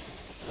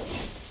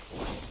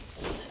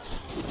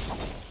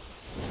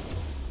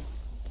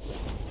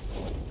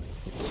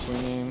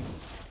 Swinging.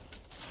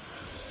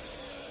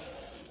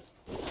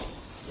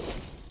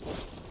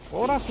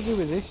 What would I have to do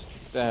with this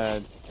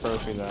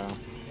trophy though?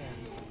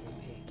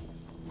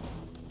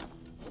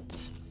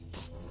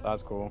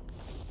 That's cool.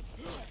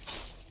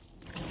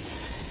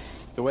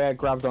 The way I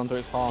grabbed onto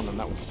its horn and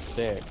that was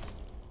sick.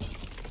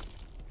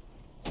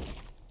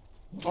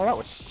 Oh, that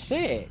was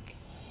sick!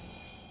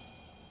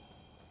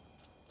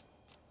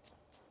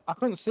 I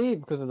couldn't see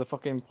it because of the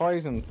fucking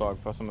poison fog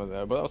for some of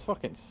there, but that was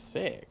fucking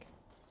sick.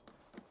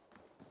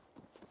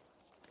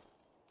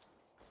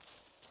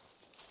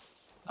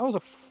 That was a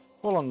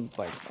full-on,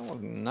 like, that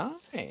was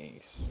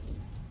nice.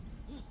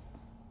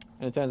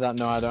 And it turns out,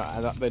 no,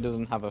 it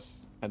doesn't have a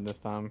head this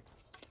time.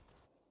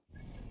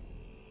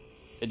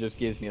 It just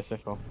gives me a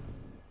sickle.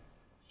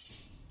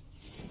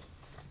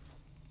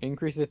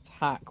 Increase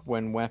attack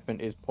when weapon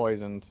is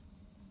poisoned.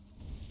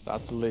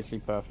 That's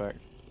literally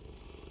perfect.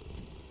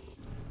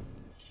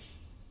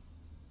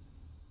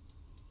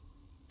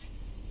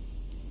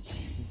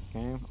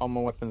 Okay, all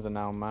my weapons are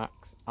now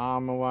max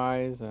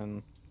armor-wise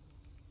and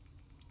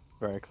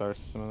very close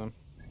to some of them.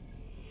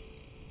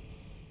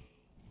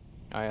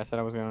 Oh yeah, I said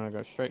I was going to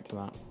go straight to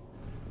that.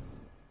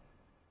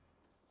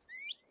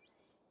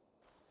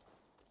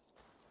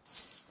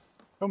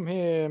 Come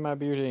here, my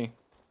beauty.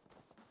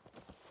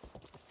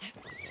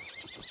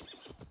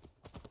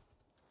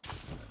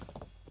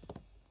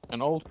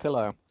 An old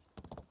pillow.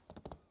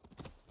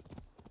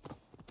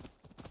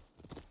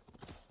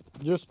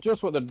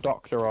 Just what the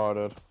doctor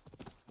ordered.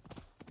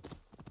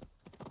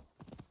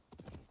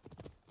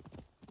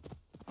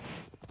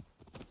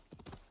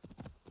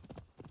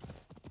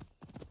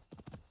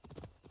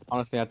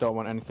 Honestly, I don't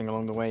want anything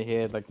along the way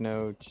here. Like,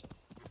 no,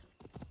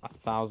 that's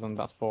 1,000.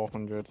 That's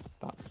 400.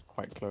 That's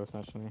quite close,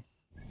 actually.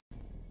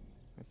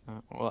 What's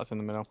that? Well, that's in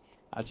the middle.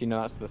 Actually,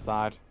 no, that's to the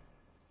side.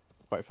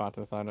 Quite far to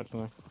the side,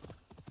 actually.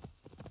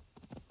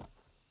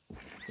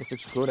 This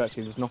looks good,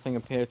 actually. There's nothing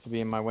appears to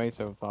be in my way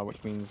so far,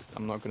 which means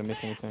I'm not going to miss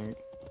anything.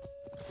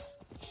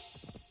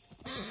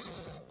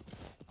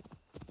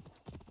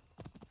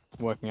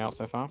 Working out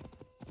so far.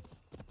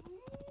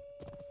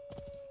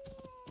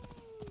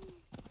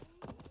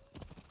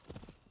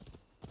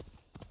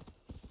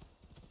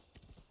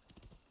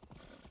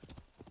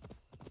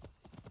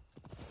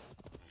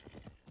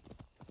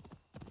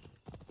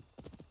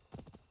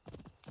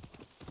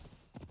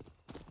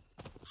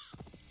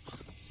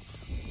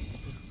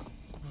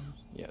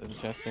 Yeah, there's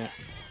a chest here.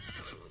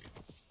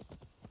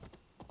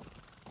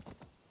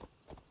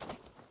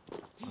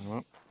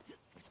 Oh,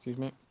 excuse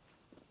me.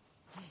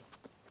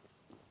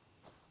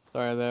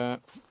 Sorry there.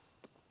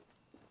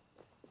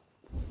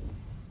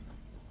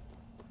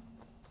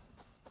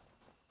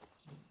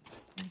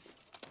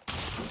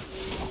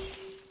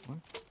 What?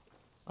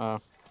 Oh.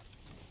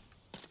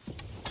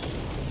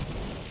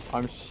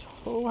 I'm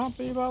so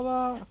happy about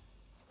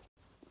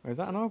that. Is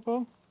that an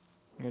opal?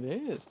 It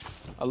is.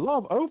 A lot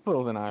of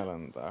opals in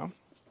Ireland, though.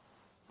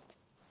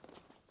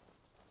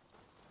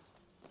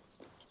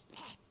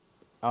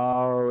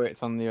 Oh,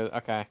 it's on the other.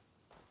 Okay.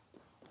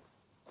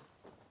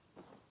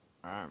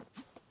 Alright.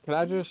 Can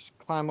I just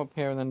climb up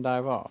here and then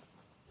dive off?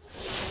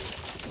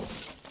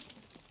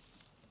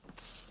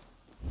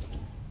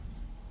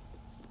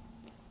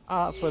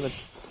 Ah, that's where the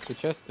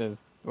chest is.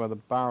 Where the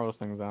barrels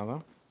things are,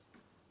 though.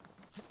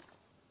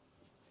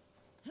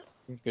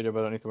 Good job,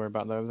 I don't need to worry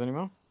about those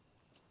anymore.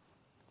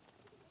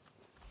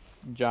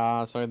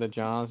 Jars, sorry, the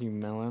jars, you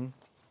melon.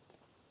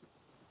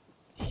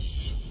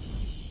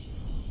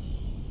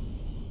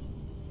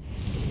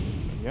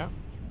 Yeah.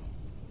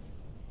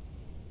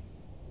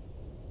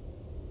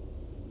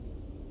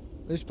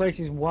 This place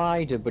is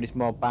wider, but it's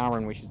more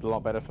barren, which is a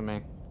lot better for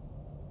me.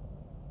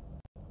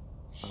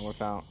 That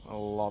works out a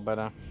lot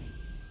better.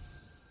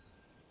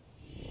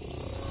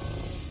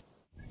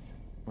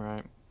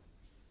 Right.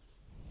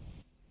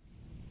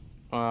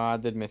 I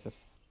did miss a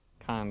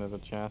kind of a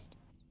chest.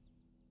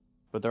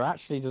 But there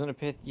actually doesn't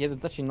appear... Yeah,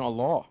 there's actually not a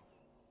lot.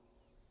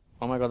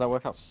 Oh my god, that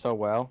worked out so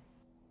well.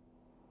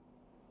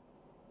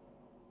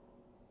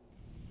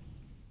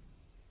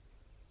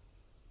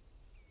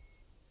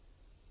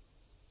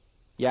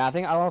 Yeah, I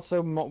think I'll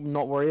also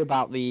not worry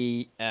about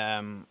the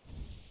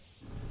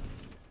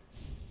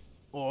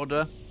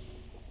order.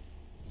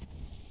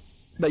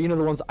 But you know,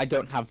 the ones that I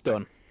don't have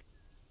done.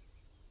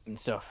 And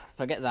stuff.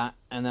 So I get that,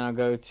 and then I'll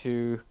go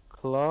to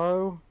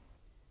Clo.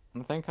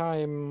 I think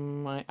I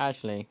might...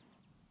 Actually...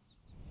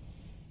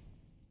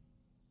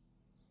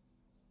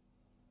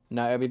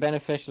 No, it'd be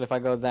beneficial if I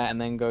go there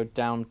and then go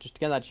down just to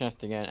get that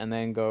chest again, and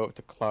then go up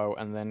to Clo,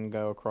 and then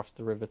go across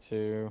the river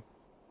to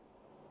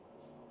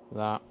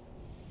that.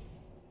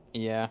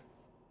 Yeah.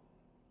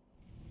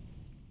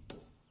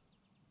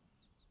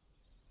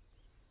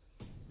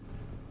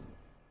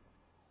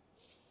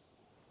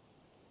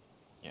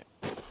 Yeah.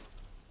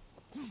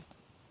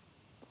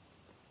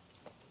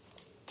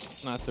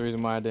 That's the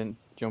reason why I didn't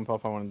jump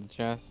off. I wanted the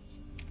chest.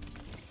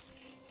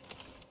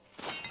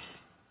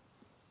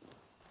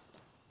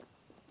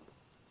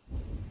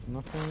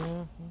 Nothing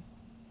there.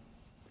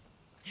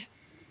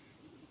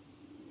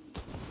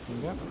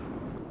 Yep.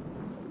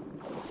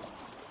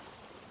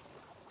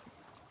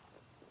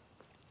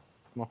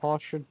 My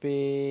horse should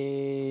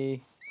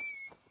be...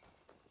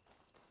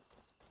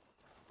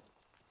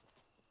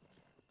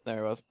 There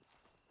it was.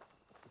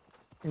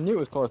 I knew it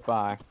was close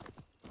by.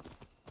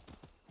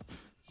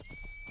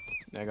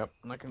 There you go.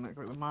 I can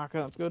click the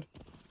marker. That's good.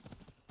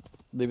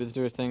 Leave it to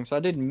do its thing. So I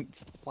did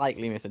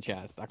slightly miss a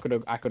chest. I could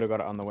have got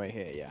it on the way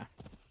here. Yeah.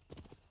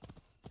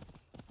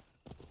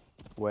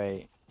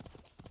 Wait.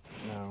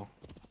 No.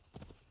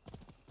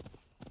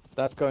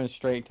 That's going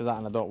straight to that,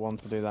 and I don't want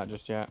to do that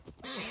just yet.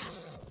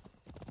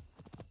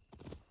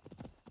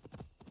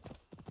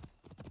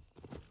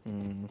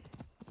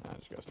 I'll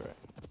just go straight.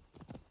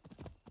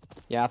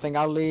 Yeah, I think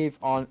I'll leave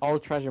on all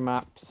treasure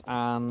maps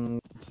and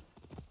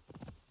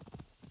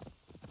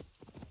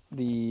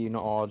the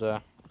not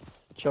order.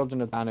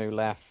 Children of Danu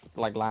left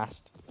like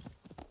last.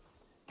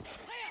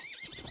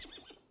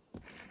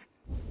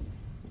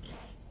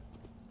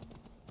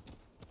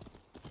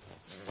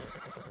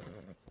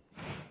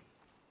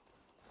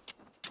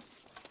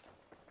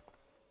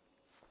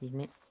 Excuse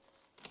me.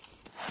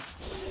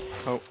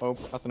 Oh,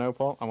 that's an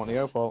opal. I want the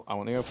opal. I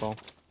want the opal.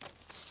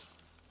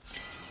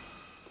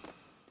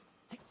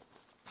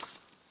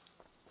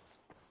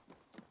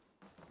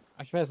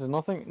 Actually,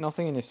 there's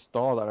nothing in this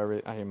store that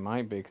it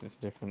might be because it's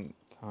a different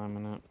time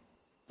in it.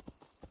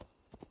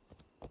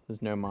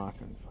 There's no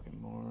marker,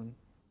 fucking moron.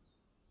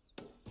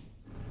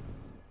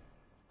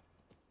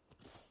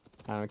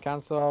 And we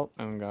cancel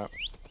and go.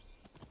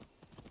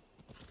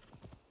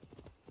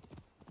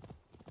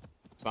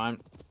 It's fine.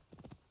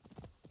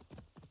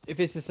 If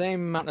it's the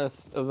same amount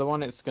of the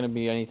one, it's going to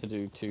be, I need to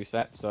do 2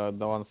 sets, so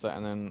the 1 set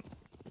and then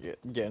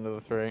get another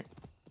 3.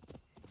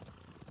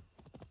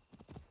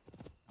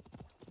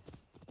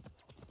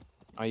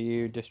 Are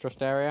you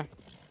distrust area?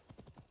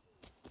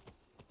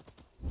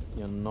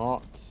 You're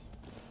not.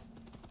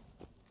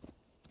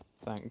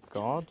 Thank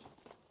God.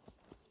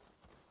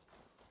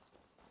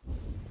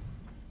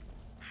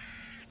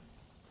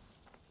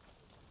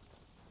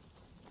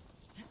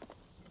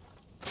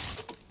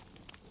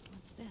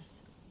 What's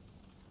this?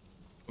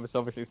 This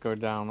obviously is going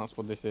down, that's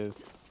what this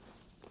is.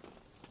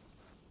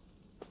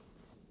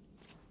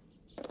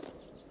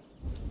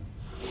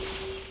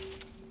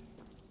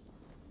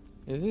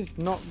 Is this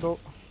not the...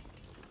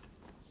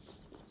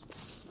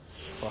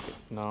 Fuck,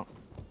 it's not.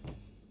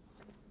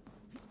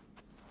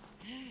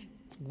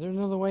 Is there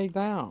another way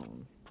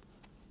down?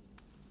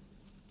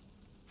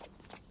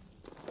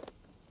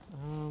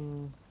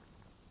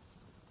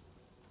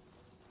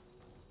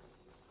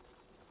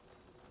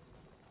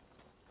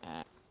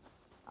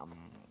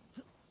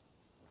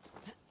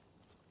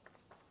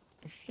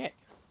 Shit.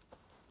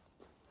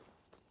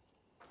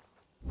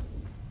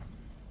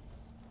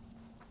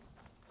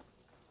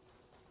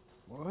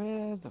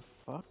 Where the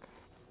fuck?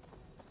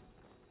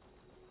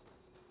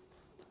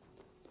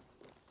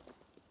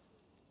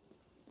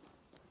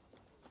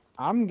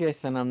 I'm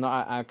guessing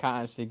I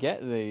can't actually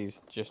get these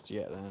just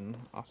yet then,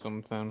 or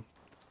something.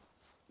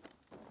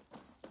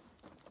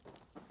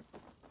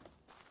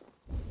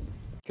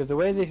 Because the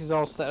way this is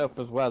all set up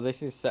as well,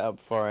 this is set up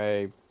for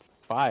a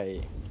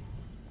fight.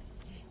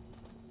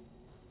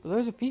 But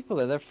those are people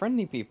there, they're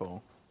friendly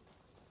people.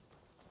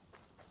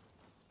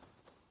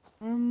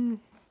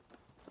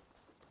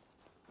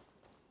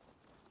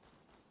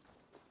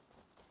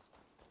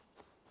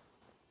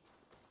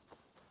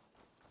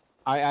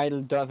 I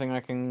don't think I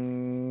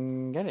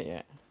can get it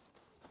yet.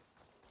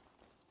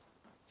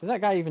 So that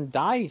guy even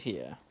died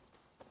here.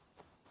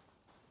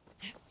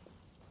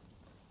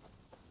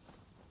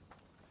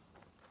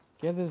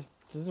 Yeah, there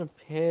doesn't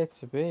appear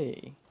to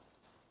be.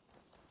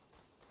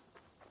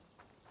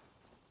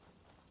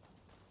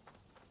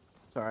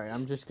 Sorry,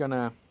 I'm just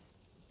gonna...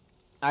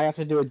 I have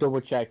to do a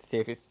double check to see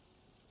if it's...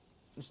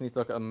 Just need to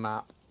look at a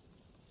map.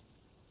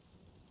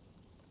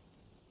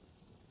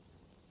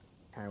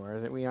 Okay, where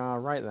is it? We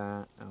are right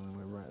there. Oh,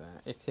 we're right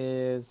there. It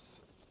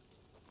is...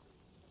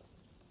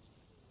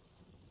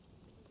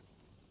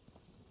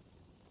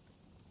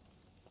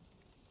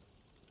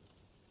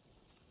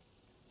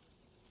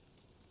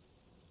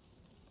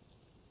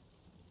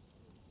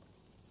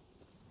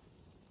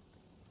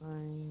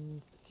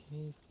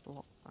 Cave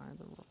blocked by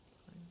the rock.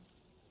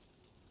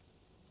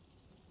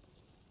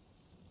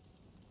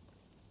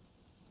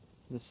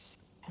 The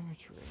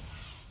cemetery.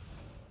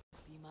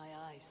 Be my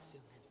eyes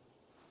soon.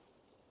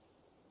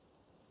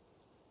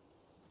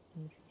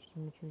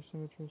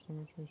 Cemetery.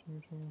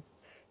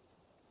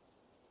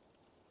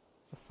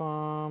 The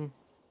farm.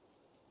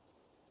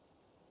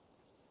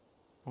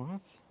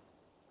 What?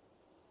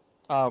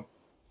 Oh.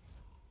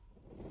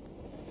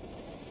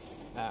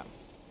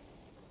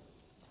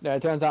 No,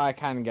 it turns out I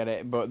can get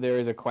it, but there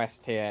is a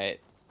quest here.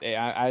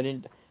 I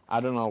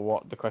don't know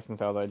what the quest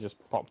entails. I just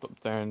popped up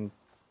there and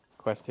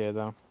quest here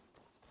though.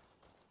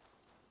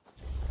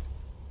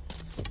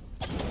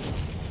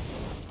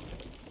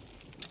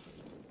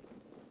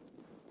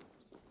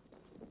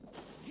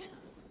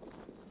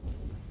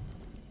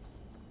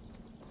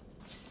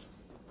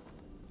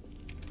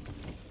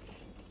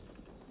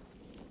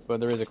 But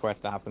there is a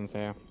quest that happens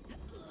here.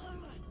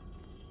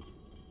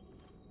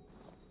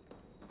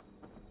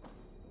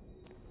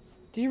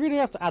 Do you really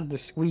have to add the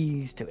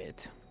squeeze to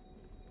it?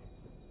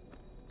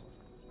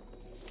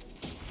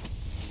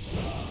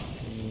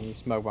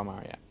 Smoke bomb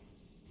area.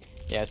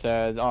 Yeah,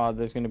 so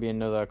there's going to be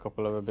another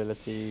couple of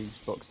ability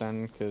books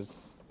then, because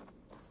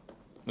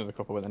there's a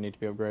couple that need to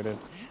be upgraded.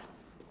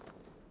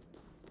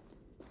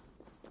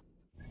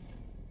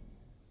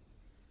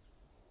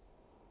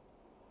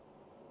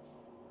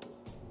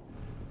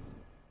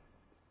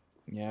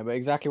 Yeah, but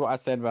exactly what I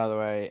said, by the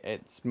way,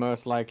 it's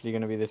most likely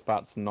going to be this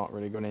part's not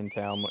really going to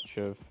entail much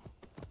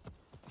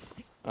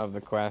of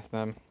the quest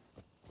then.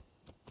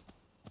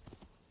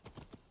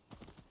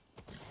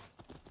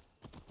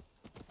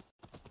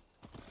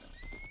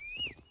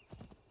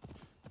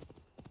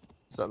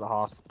 So the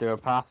horse do a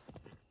path.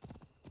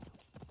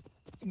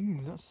 Ooh,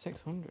 that's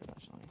 600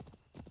 actually.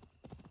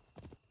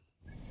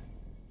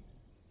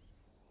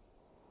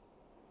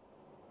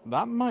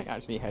 That might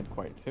actually head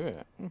quite to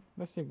it.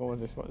 Let's see, what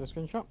was this? What was the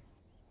screenshot?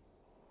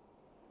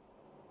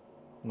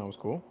 That was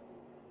cool.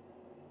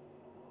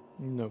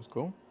 That was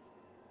cool.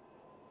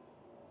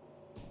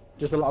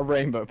 Just a lot of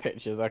rainbow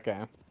pictures,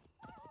 okay.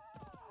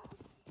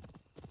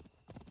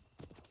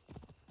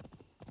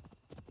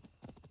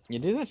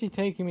 It is actually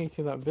taking me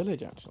to that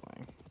village,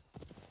 actually.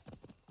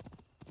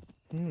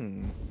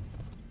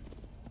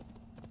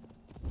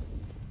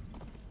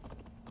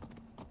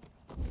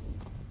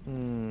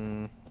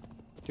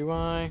 Do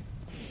I?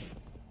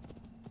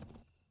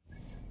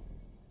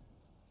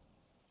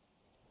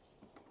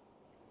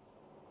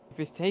 If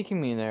it's taking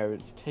me there,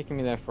 it's taking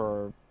me there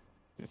for...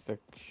 It's the...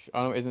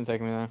 Oh no, it isn't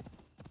taking me there.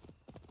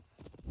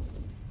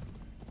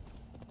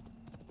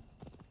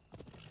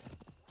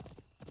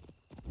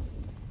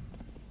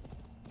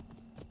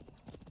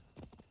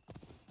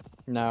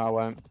 No, I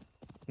won't.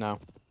 No.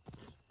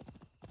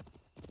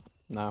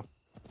 No.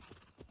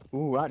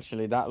 Ooh,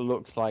 actually, that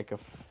looks like a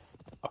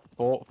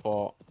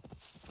fort.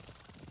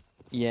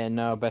 Yeah,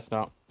 no, best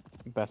not.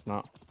 Best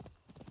not.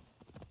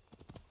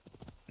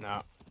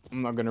 No,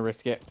 I'm not gonna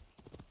risk it.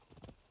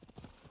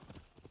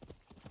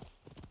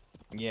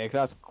 Yeah, because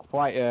that's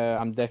quite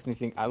I'm definitely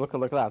think. Look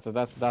at that. So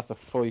that's a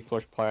fully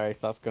flush place.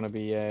 That's gonna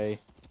be a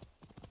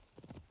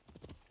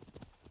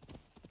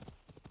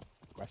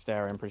quest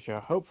area, I'm pretty sure.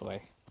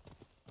 Hopefully.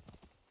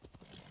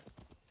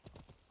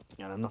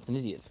 And I'm not an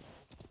idiot.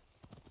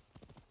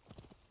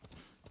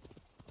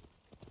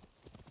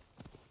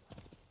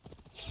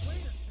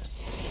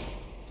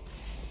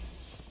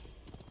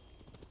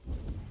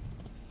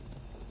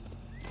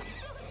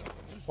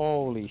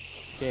 Holy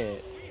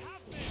shit.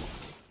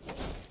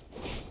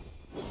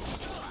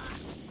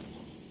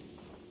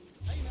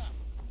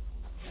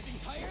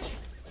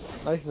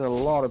 This is a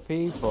lot of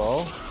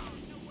people.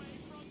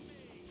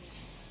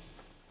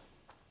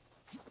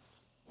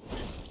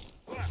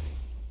 Oh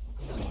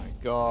my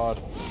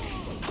god.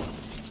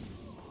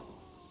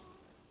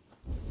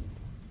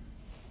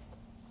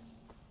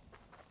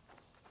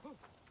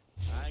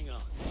 Hang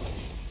on.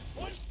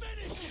 One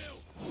finish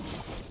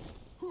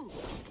you.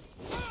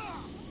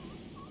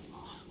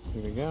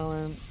 Here we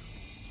going.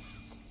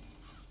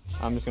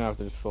 I'm just gonna have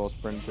to just full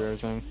sprint through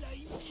everything.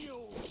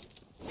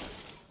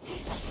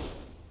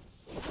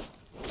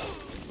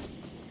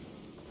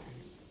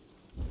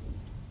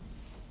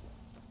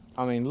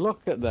 I mean,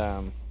 look at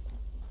them.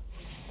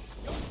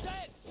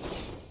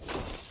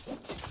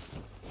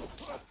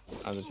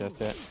 As a chest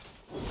hit.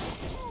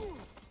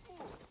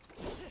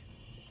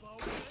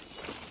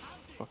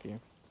 Fuck you.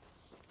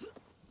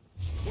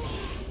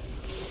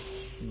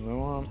 No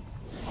one.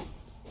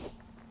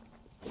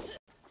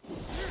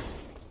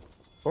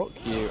 Fuck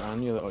you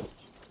and your little.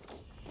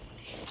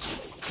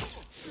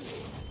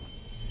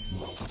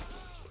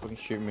 Fucking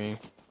shoot me.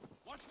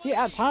 See,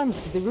 at times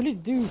they really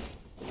do.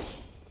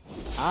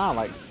 Ah,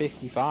 like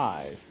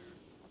 55.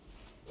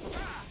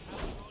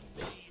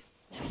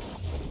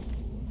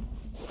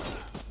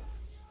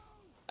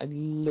 I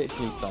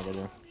literally staggered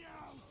her.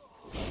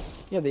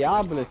 Yeah, the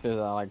arbalists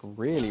are like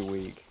really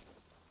weak.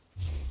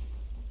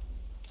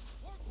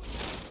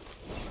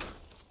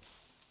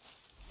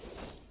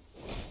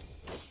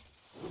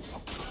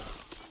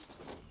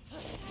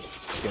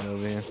 Get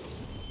over here.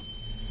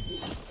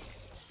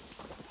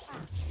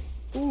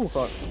 Ooh,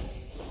 fuck.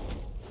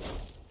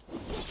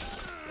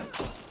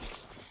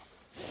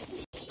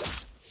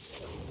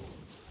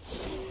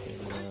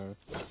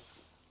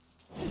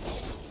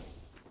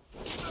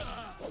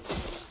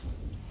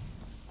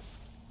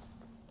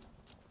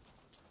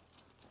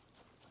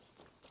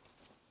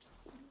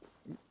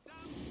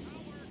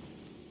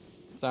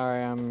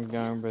 Sorry, I'm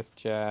going with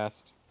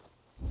chest.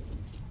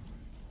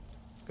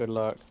 Good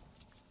luck.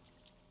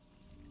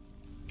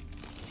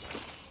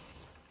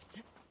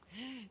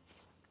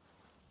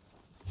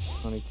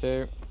 Only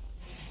two.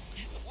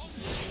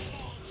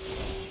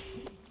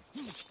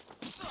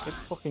 Get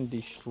fucking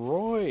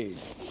destroyed.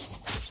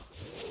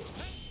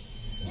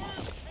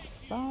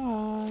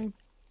 Bye.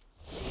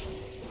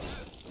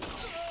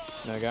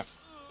 There we go.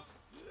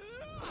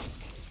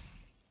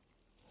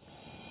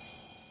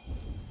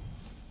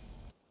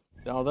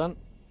 Is it all done?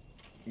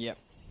 Yep.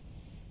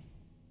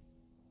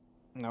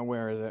 Now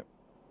where is it?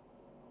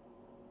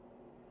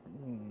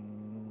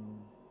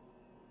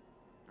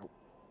 Oh.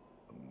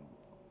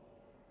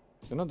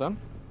 Is it not done?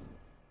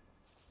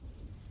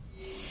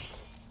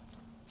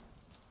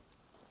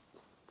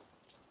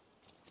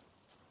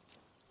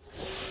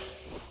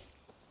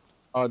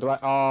 Oh, do I?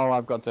 Oh,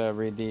 I've got to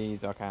read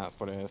these. Okay, that's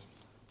what it is.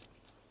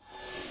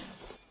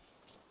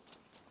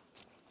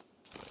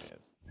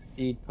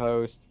 Deed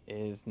post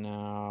is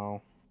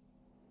now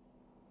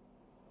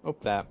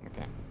up there.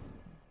 Okay.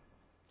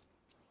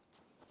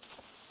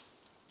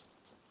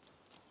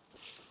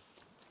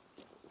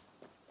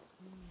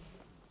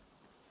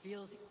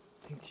 Feels.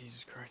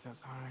 Jesus Christ,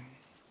 that's high.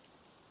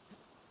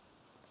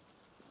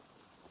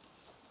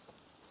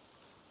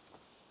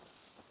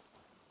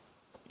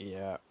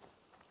 Yeah.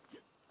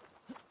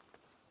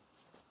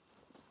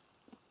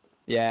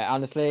 Yeah,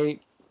 honestly,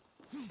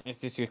 it's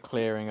just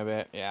clearing a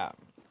bit. Yeah.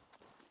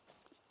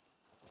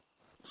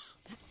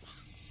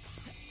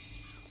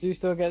 Do you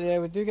still get the?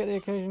 We do get the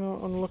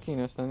occasional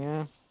unluckiness, then,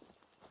 yeah.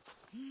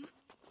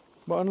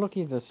 But unlucky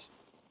is just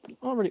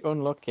not really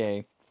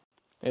unlucky.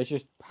 It's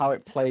just how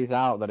it plays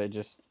out that it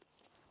just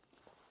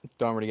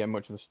don't really get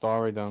much of the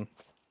story done.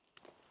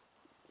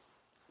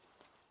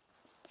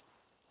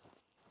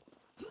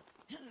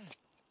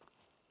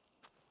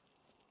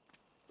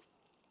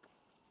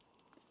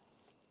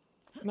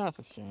 That's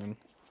a shame.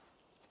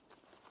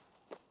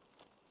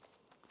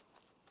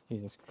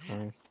 Jesus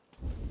Christ.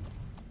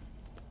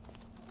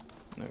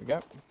 There we go.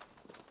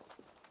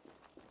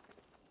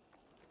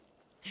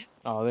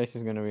 Oh, this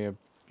is going to be a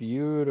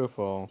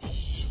beautiful...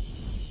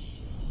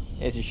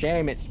 It's a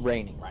shame it's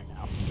raining right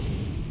now.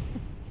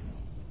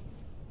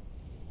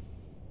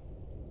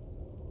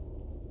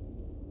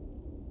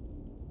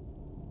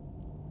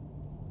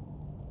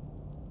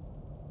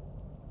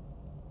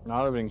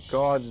 No, it would have been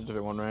gorgeous if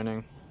it wasn't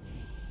raining.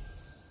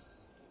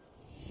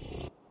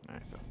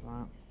 Nice, that's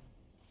that.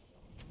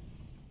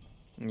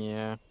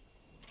 Yeah.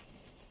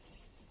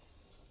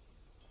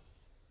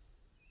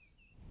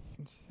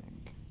 Let's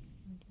think.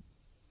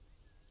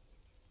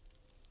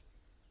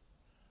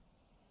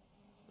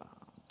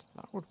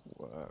 That would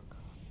work.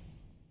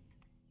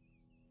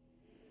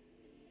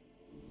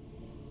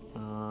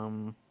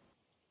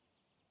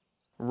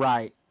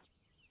 Right.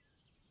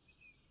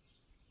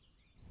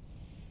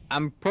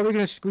 I'm probably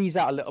going to squeeze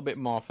out a little bit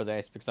more for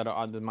this because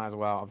I might as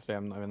well. Obviously,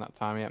 I'm not having that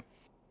time yet.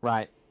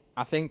 Right.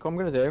 I think what I'm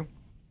going to do,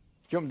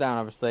 jump down,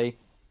 obviously,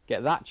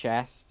 get that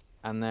chest,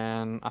 and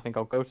then I think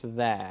I'll go to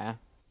there,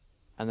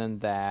 and then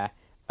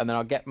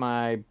I'll get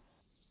my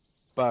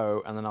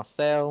bow, and then I'll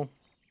sail.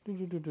 Do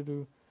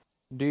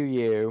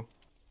you?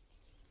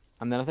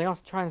 And then I think I'll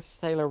try and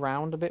sail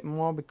around a bit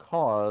more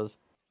because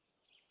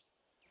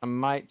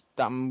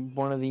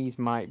one of these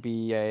might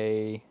be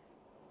a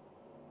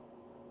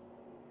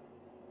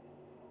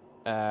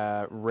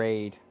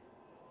raid.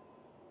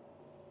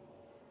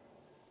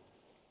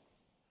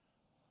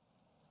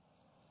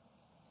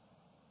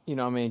 You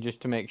know what I mean?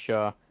 Just to make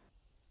sure.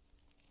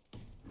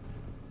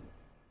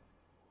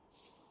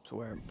 So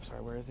where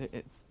is it?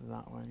 It's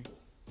that way.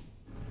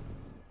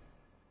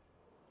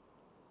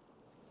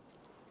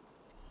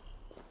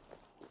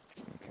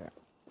 Okay.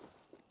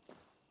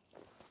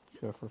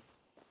 Go for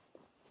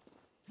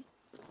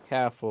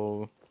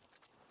careful,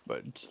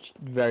 but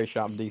very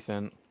sharp,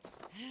 decent.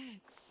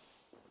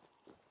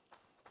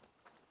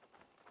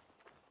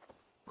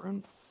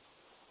 Run.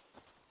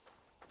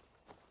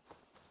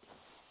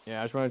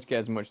 Yeah, I just wanted to get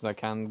as much as I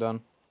can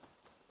done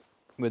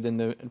within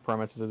the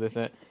parameters of this.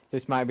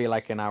 This might be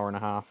like an hour and a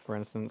half, for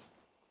instance.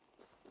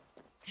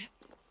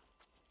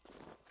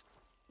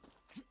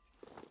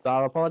 So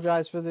I'll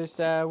apologise for this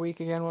week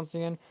again, once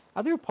again.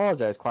 I do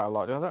apologise quite a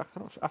lot.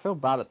 I feel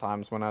bad at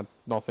times when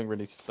nothing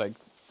really, like,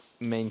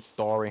 main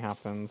story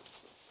happens.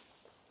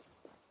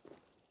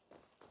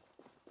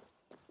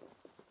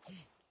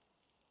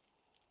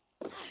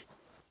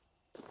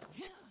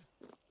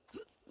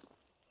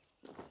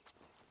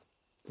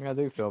 Yeah, I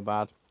do feel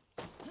bad.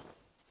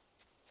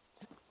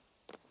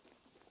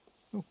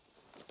 Ooh.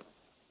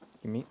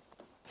 Gimme.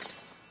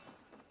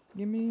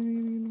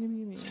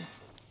 Gimme.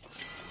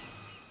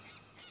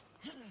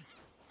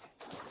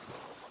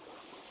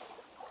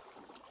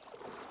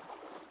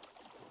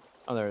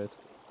 Oh, there it is.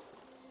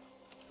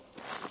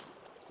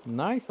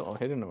 Nice little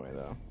hidden away,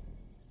 though.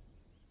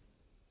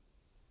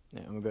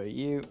 Yeah, I'm gonna go to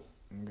you.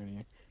 I'm gonna go to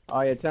you.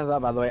 Oh, yeah, it turns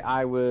out, by the way,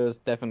 I was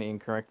definitely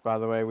incorrect, by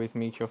the way, with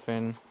me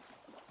chuffing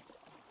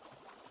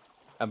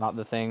about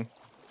the thing.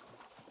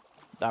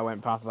 I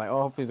went past, like,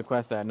 oh, hopefully there's a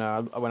quest there.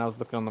 No, when I was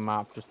looking on the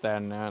map just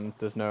then, and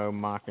there's no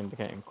mark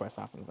indicating quest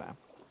happens there.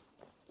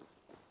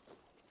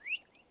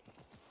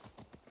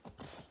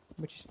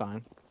 Which is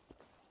fine.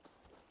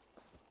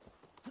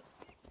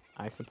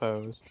 I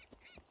suppose.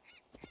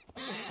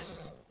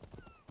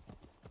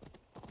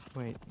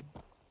 Wait.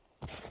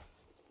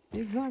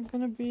 Is that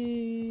gonna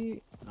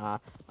be... I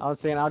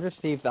was saying, I'll just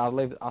see if I'll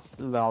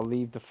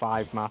leave the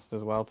 5 mast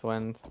as well to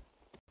end.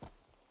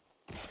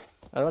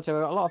 Actually,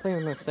 I've got a lot of things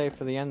I'm gonna save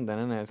for the end then,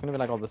 isn't it? It's gonna be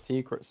like all the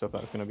secret stuff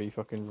that's gonna be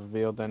fucking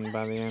revealed then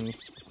by the end.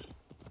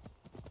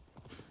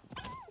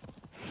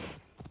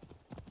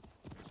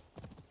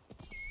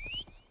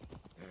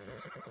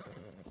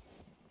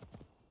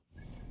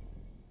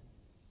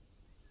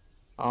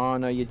 Oh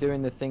no, you're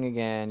doing the thing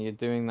again. You're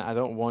doing that. I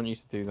don't want you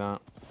to do that.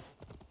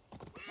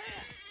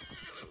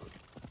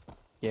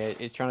 Yeah,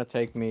 it's trying to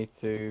take me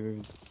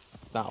to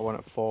that one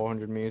at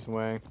 400 meters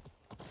away.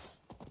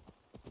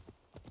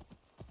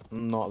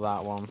 Not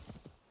that one.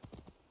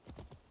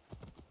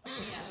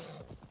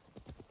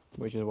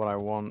 Which is what I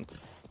want.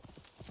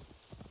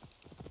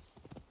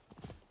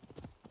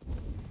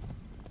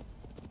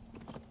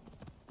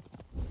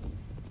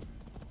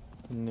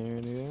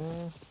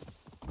 No.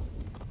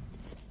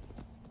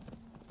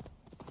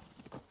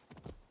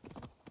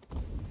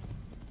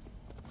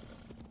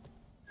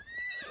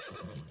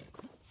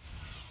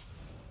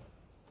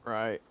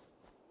 Right.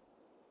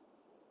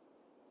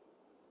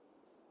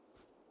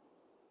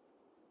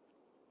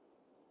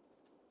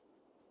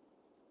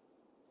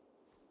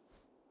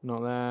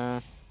 Not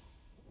there.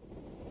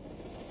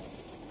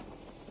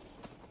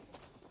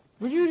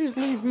 Would you just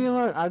leave me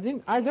alone?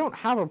 I don't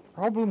have a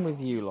problem with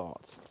you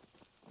lot.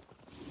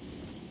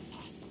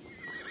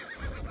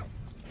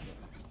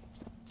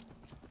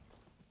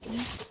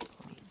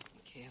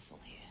 Careful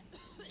here.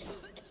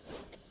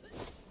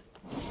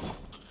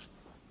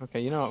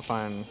 Okay, you know what?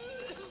 Fine.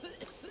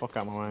 Fuck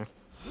out my way.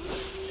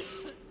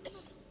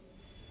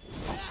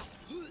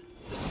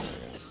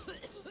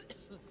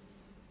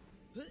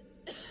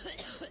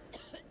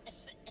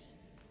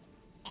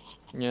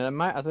 Yeah, that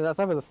might. I said that's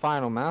either the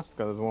final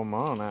massacre. There's one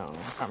more now.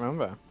 I can't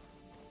remember.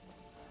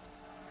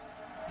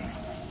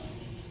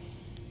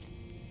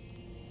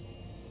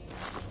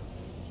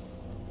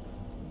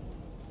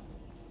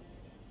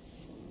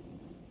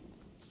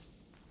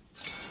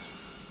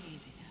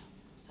 Easy now.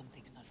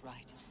 Something's not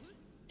right.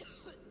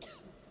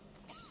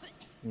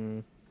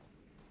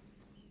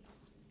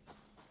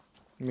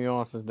 My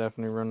horse has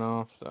definitely run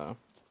off, so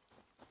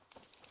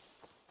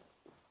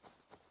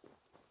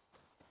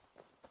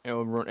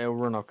it'll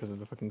run off because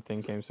the fucking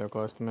thing came so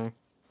close to me.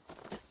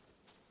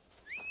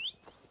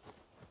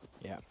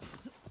 Yeah.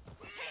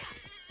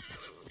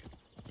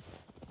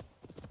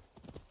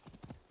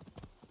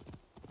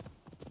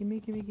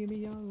 Gimme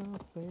your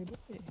love, baby.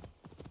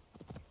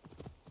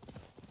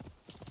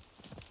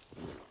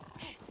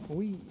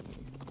 Wee.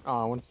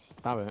 Oh, I want to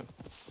stab it.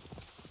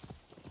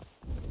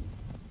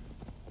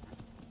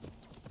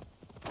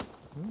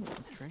 Ooh,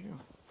 treasure.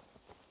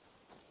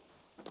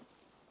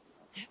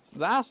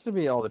 That has to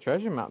be all the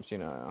treasure maps, you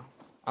know.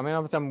 I mean,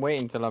 obviously I'm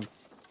waiting till I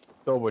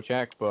double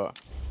check, but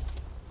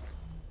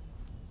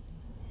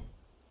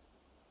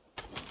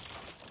it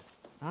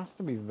has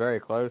to be very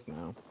close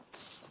now.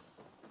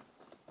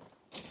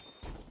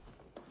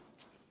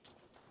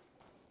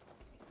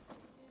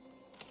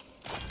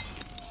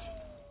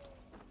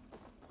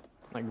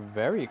 Like,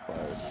 very close.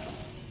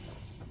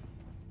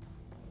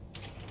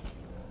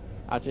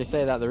 Actually,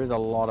 say that there is a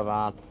lot of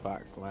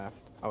artifacts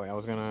left. Oh wait, I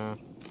was gonna...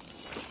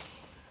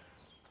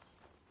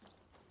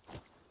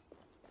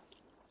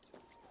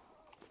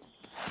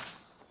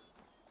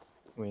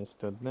 We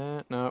stood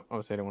there. No,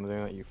 obviously I don't want to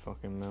do that, you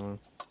fucking melon.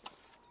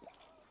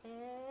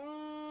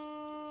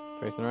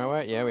 Facing the right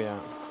way? Yeah, we are.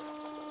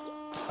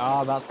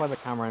 Oh, that's why the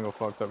camera angle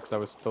fucked up, because I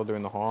was still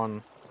doing the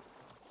horn.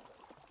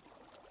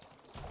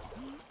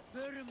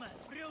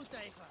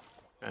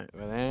 Right,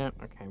 we're there.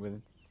 Okay, with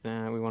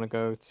we want to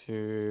go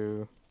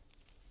to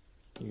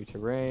You to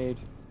raid.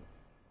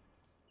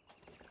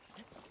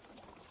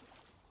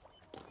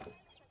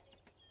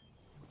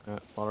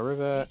 Follow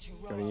river.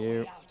 Go to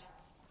you.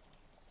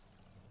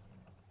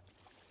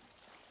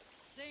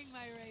 Sing,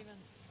 my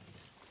ravens.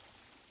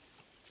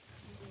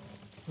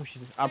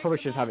 I probably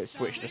should have it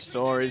switched to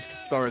stories, because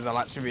stories I'll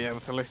actually be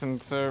able to listen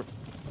to.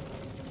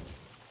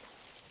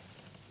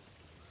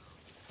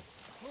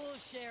 Who'll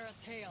share a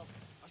tale?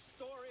 A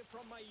story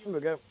from my Here we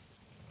youth. go.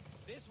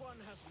 This one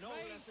has no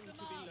lesson to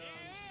be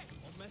learned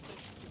or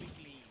message to be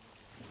gleaned.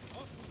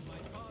 Often my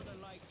father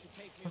liked to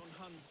take me on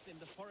hunts in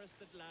the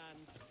forested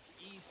lands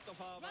east of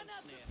our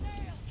Valsnes.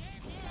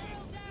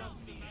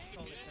 Loved these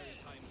solitary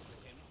times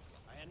with him.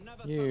 I had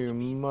never You found a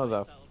beast mother.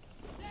 myself.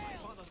 My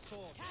father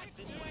saw that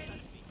this would set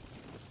me.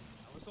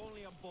 I was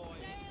only a boy,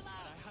 but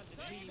I had the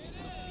dreams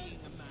of being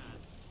a man.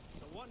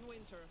 So one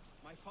winter,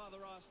 my father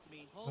asked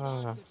me, Hold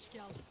on, good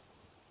scout.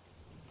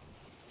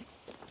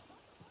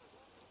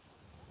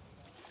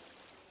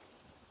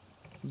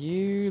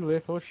 You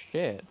little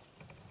shit.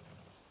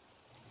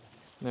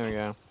 There we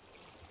go.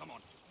 Come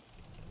on.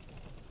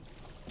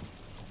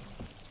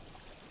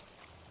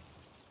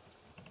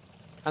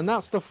 And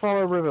that's the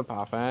follow river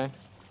path, eh?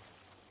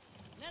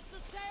 Let the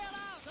sail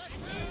out!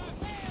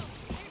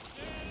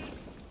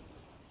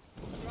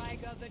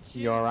 Strike up the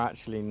cheer. You're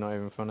actually not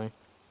even funny.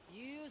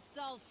 You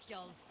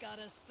Salskulls got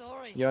a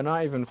story. You're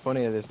not even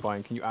funny at this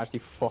point. Can you actually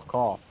fuck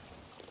off?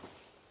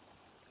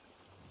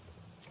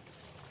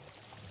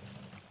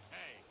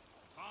 Hey,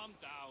 calm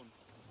down.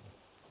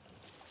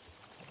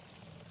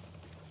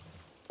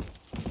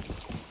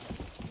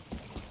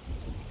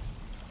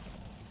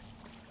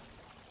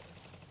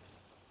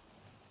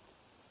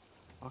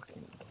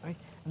 Fucking.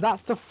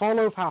 That's the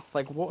follow path.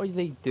 Like, what are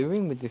they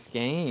doing with this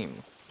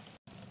game?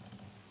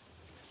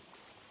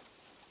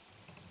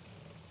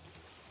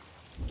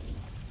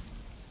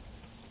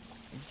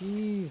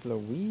 Jeez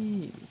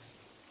Louise.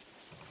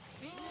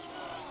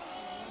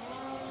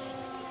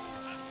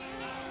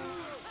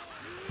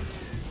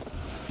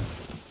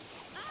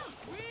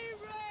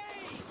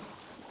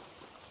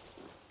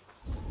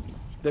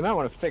 They might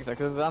want to fix that,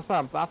 because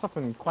that's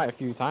happened quite a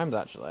few times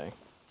actually.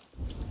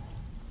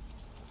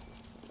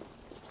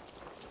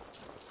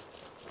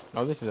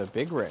 Oh, this is a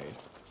big raid.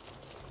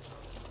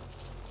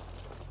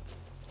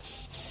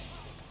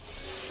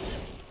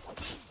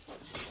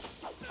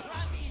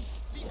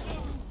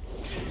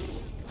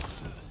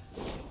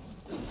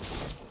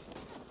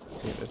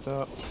 Get this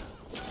up.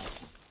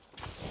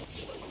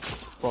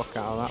 Fuck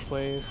out of that,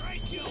 please.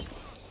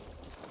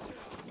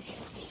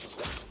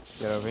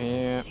 Get over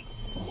here.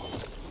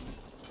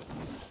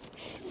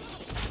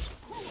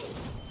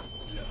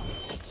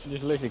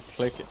 Just literally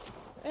click it.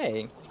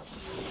 Hey.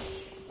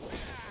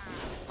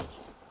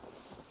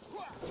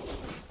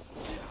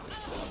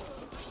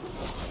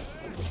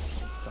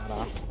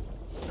 Ta-da.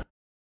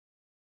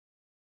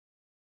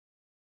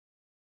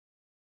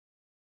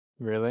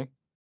 Really?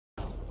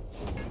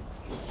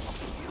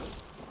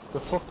 The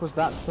fuck was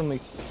that suddenly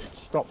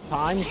stop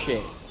time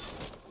shit?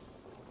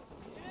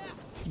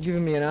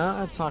 Giving me an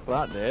heart attack,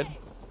 that did.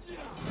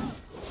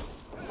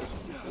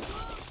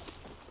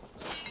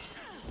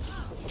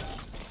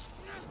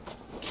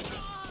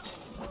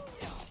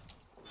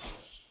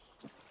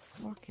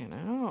 Fucking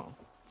hell.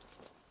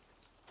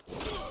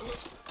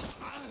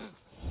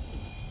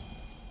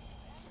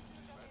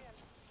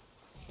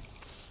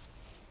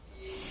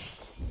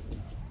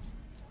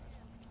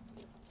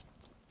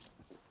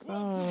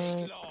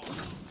 Bye.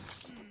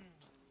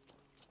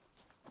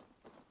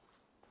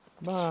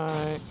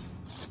 Bye.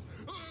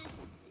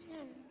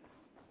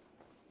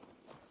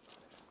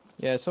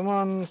 Yeah,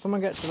 someone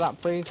get to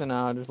that please, and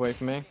I'll just wait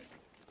for me.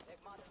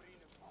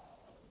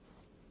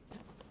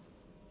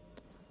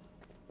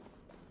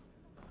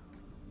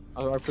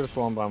 I could have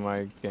sworn by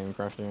my game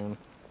crashing.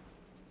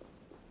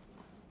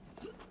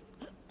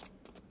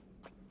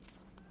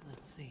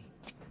 Let's see.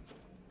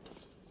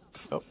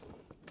 Oh.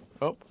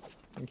 Oh.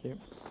 Thank you.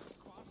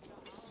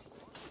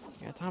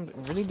 Yeah, Tom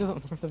really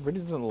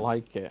doesn't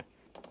like it.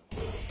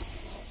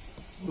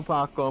 The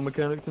parkour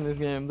mechanics in this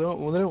game they don't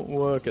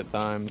work at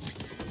times.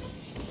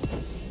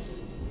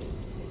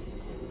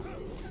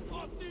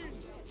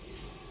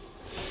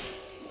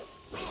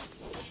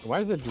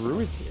 Why is there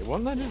druids here?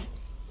 Wasn't that just...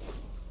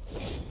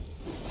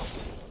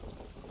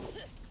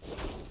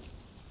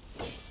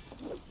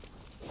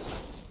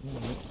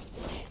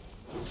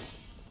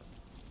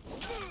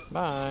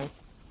 Bye.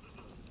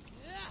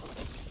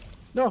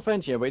 No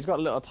offense here, but he's got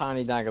little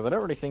tiny daggers. I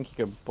don't really think he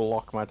could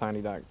block my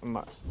tiny dagger.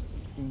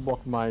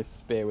 Block my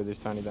spear with his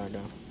tiny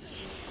dagger.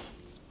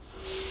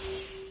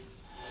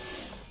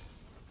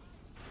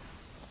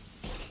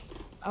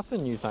 That's a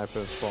new type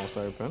of force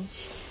open.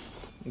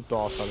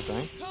 Door sort of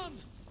thing. Come,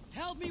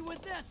 help me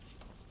with this.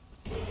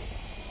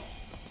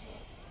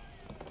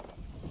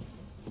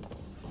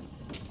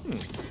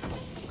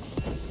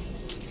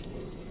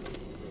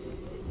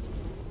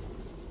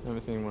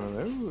 Never seen one of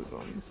those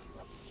ones.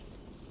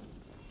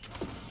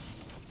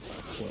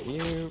 Get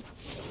you.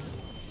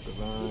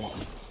 Goodbye.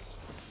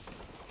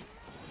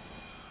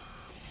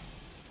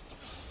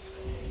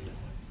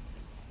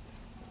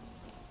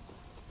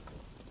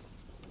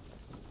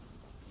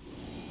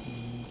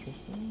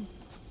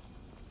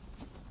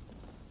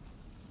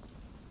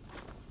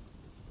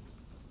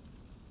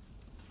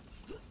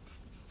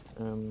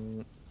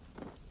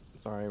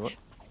 Sorry, what?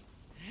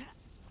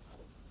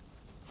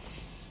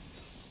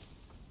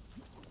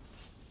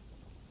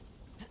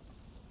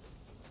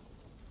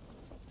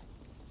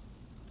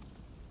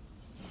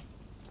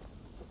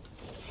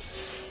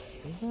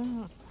 Is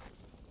that?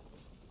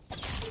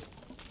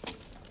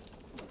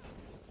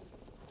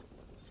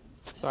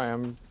 Sorry,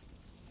 I'm...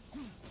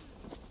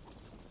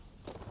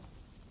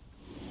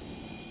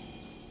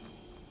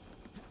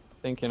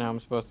 thinking how I'm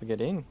supposed to get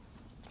in.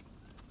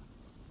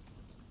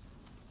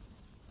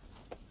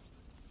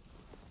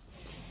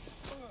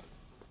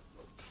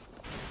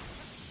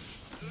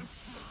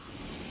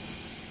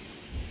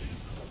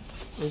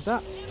 Is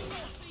that?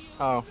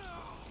 Oh.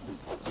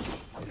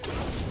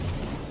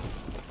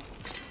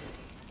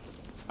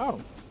 Oh.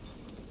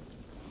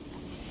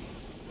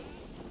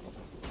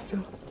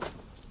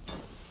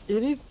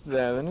 It is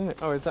there then, isn't it?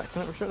 Oh, is that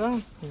connector shut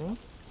down? No.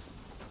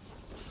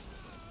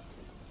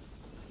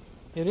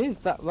 It is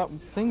that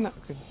thing that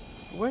could...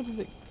 Where did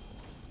it...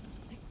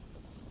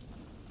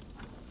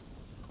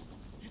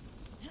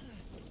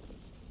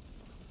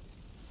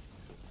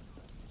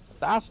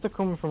 That has to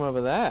come from over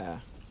there.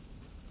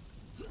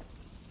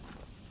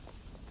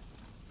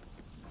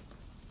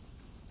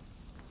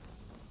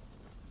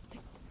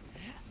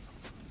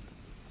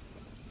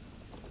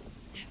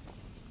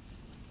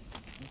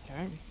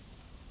 Okay.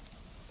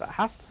 That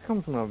has to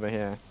come from over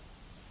here.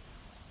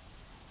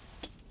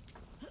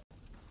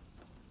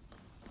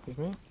 Excuse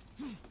me?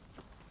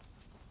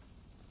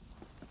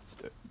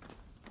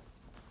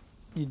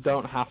 You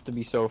don't have to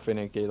be so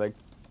finicky, like,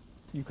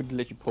 you could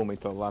literally pull me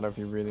to the ladder if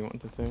you really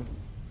wanted to.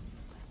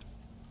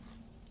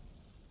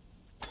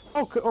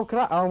 Oh, could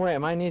I? Oh wait,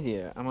 am I an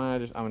idiot? I'm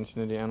just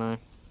an idiot, am I?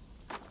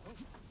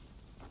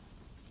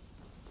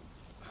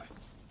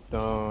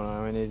 Don't,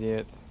 I'm an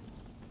idiot.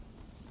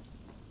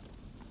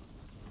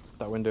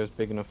 That window's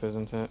big enough,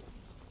 isn't it?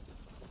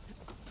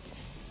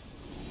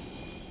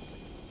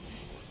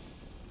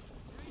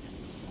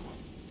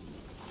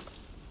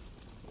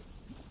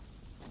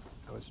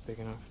 That was big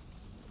enough.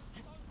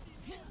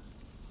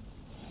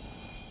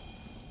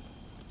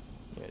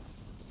 Yeah,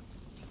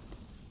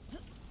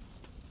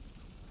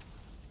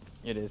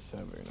 it is so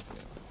big enough,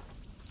 yeah.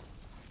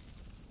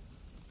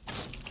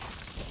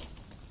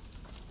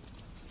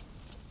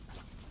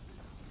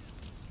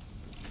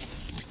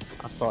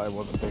 I thought it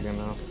wasn't big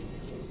enough.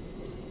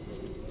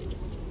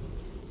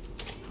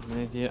 I'm an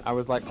idiot. I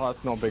was like, oh,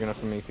 it's not big enough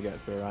for me to get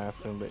through. I have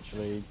to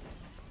literally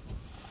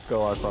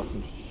go across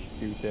and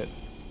shoot it.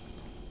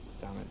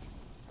 Damn it.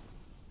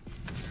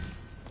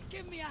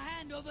 Give me a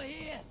hand over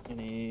here.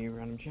 Any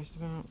random chest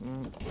about?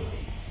 No.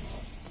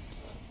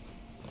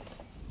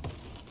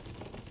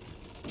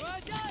 We're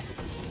done.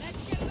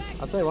 Let's get back.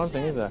 I'll tell you one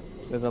thing, is there?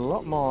 There's a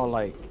lot more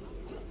like,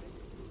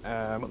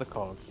 what they're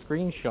called,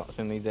 screenshots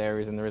in these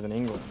areas than there is in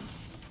England.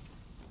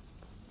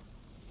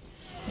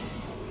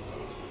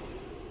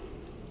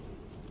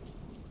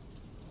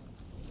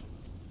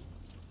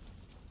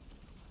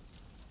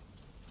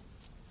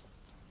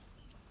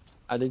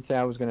 I did say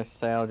I was going to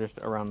sail just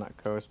around that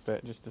coast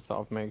bit, just to sort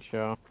of make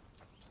sure.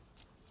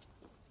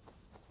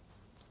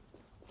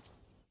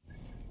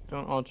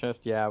 Don't all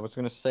chest, yeah, I was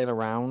going to sail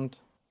around,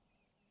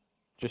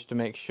 just to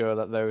make sure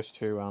that those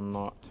two are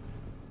not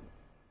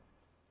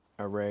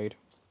a raid.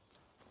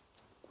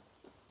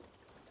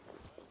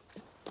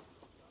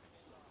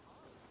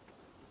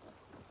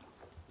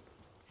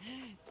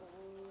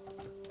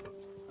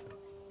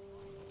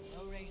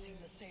 No racing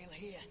the sail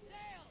here.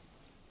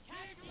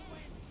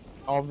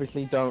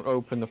 Obviously don't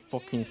open the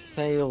fucking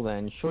sail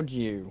then, should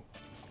you?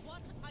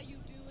 What are you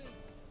doing?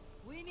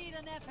 We need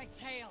an epic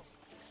tale.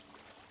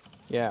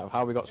 Yeah,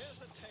 how we got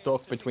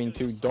stuck between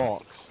two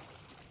docks.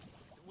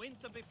 The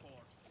winter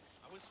before,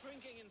 I was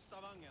drinking in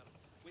Stavanger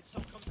with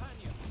some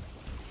companions.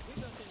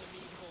 With us in the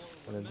mead hall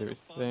were Gonna do men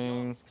its of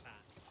thing. Valka's clan,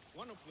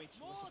 one of which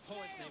was a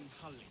poet named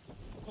Halli,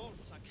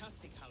 called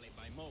sarcastic Halli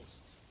by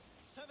most.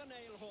 7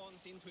 ale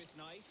horns into his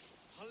night,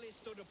 Halli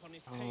stood upon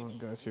his table. Don't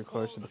go too and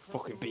close to called the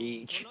across fucking room to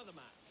beach. another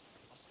man,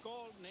 a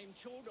skald named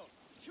Kjotve.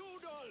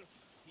 Kjotve,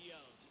 he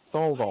yelled.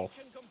 Tholdolf.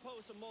 I can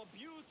compose a more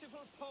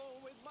beautiful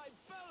poem with my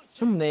belch.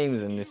 Some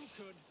names in You this.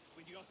 could,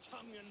 with your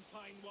tongue and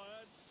fine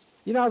words.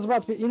 You know, I was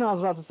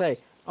about to say,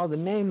 oh, the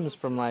names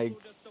from like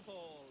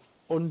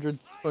 100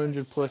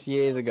 plus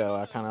years ago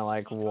are kind of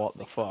like, what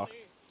the fuck?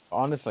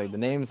 Honestly, the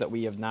names that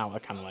we have now are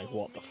kind of like,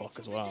 what the fuck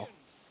as well.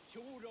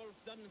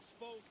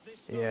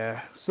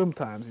 Yeah,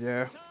 sometimes,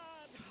 yeah.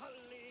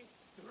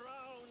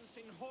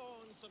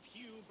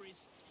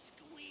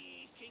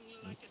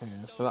 Okay,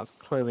 so that's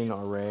clearly not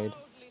a raid.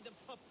 The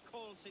pub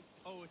calls it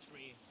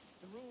poetry.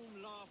 The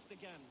room laughed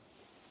again,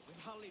 with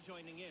Halli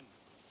joining in.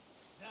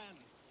 Then,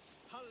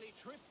 Halli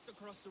tripped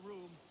across the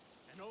room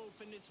and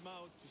opened his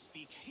mouth to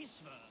speak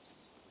his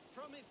verse.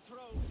 From his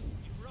throat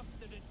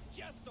erupted a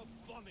jet of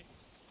vomit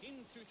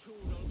into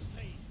Trudolf's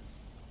face.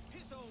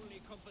 His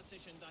only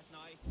composition that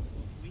night,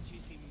 of which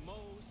is he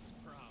most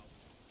proud.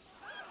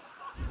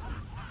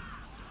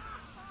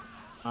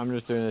 I'm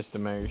just doing this to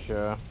make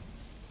sure.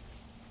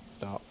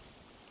 Stop.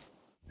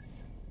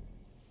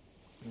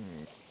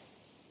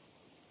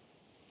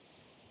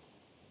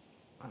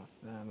 That's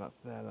there, that's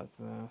there, that's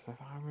there. So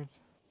if I would...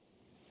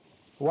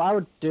 What I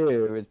would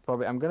do is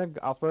probably...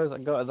 I suppose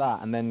I'd go to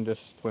that and then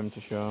just swim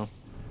to shore.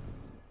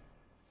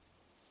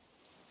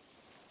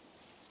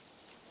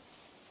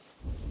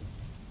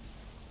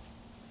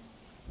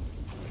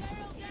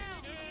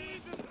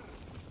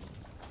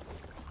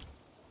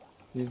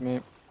 Excuse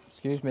me.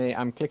 Excuse me,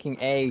 I'm clicking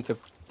A to...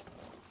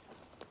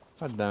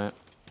 God damn it.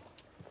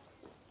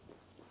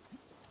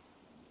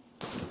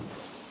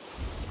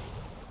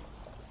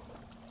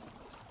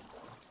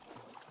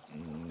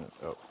 Let's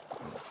go.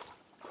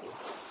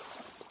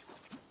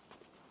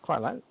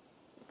 Quite like it.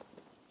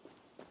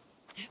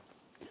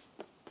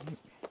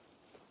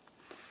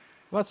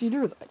 What you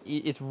do is...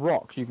 It's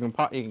rocks. You can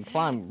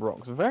climb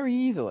rocks very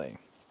easily.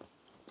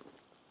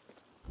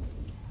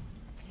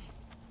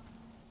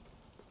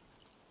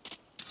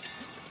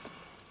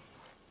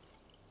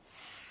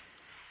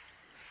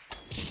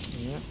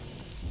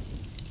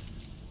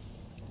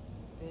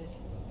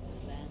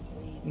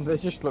 They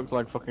just looked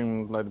like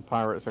fucking load of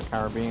Pirates of the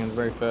Caribbean, the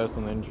very first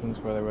on the entrance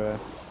where they were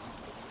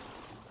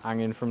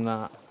hanging from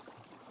that.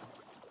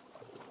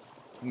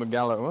 The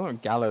gallows, well,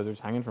 not gallows, they're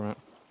just hanging from it.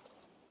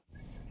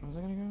 Where's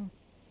it gonna go?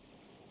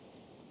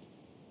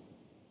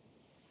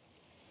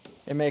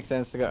 It makes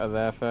sense to go to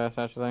there first,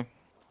 actually.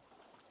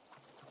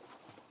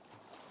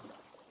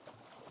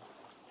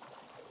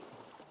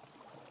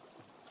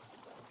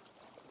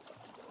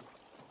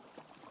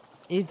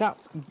 That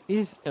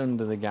is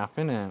under the gap,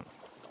 isn't it?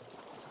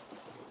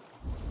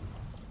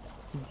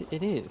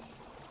 It is.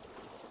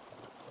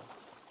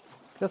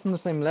 That's on the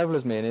same level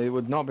as me, and it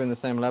would not be on the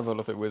same level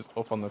if it was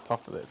up on the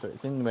top of it. So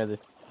it's in where the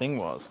thing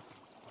was.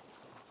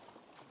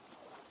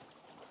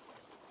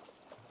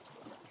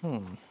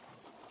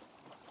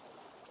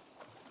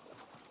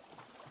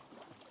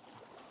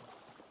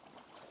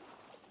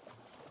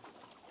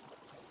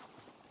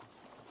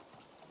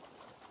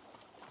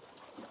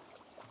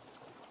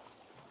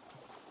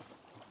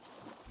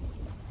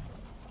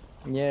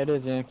 Yeah, it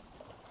is, yeah.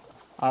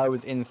 I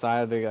was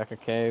inside the like a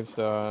cave,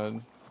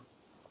 so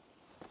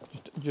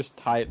just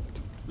tight,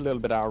 a little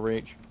bit out of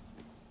reach.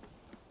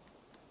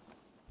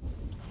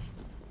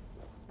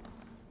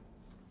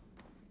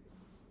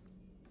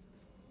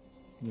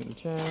 Get the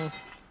chest.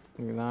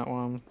 Look at that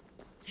one.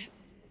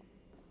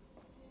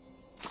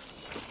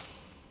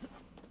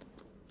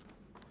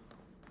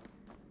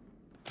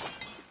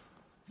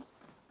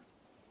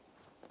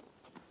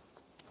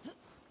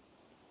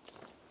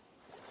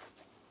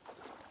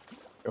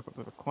 Go up a bit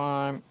of a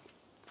climb.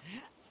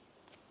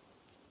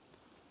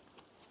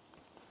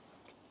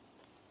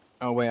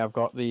 Oh wait, I've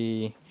got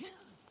the...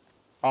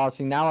 Oh,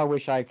 see, now I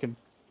wish I could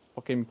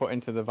fucking put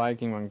into the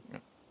Viking one.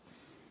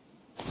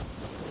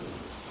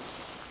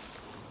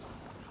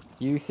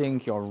 You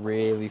think you're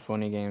really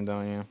funny game,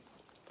 don't you?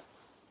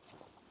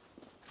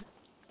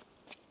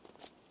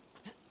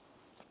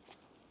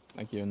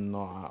 Like, you're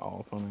not at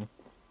all funny.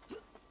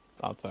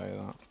 I'll tell you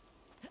that.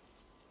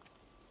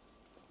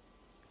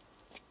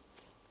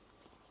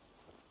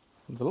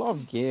 There's a lot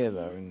of gear,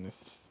 though, in this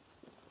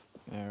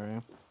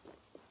area.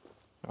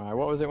 Alright,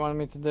 what was it wanting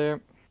me to do?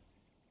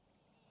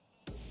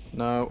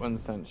 No,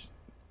 understand.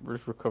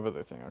 Just recover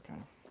the thing, okay.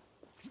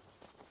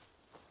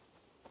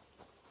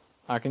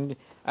 I can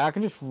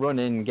just run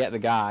in, get the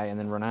guy, and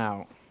then run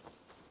out.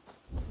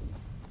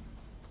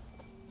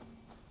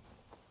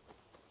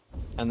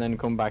 And then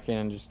come back in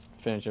and just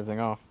finish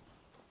everything off.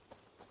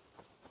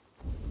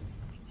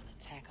 We will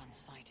attack on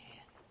sight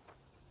here.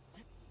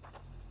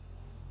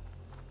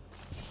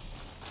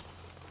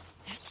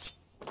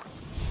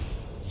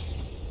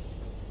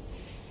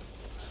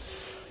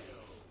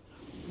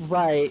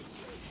 Right.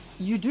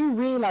 You do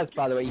realise,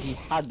 by the way, he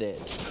had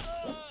it.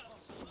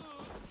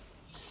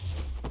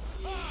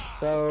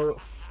 So,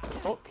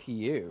 fuck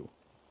you.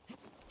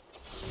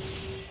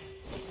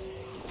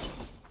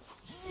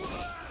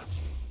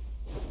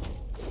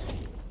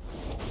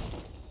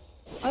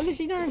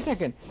 Literally, no, in a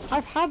second.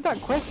 I've had that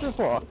quest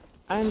before,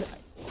 and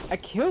I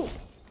killed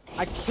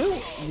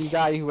the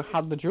guy who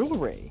had the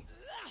jewelry.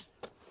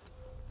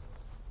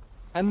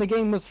 And the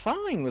game was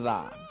fine with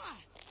that.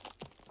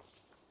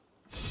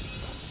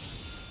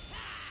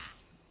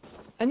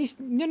 And he's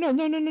no.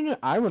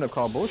 I want to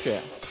call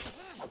bullshit.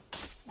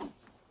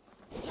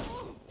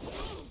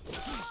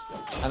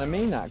 And I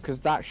mean that because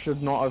that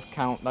should not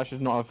have That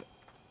should not have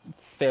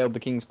failed the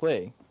King's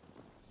plea.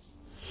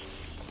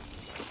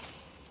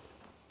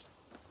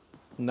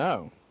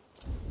 No.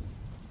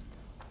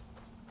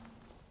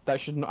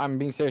 That should not. I'm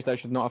being serious. That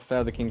should not have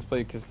failed the King's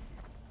plea because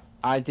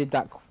I did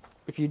that.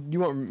 If you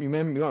won't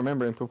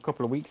remember it a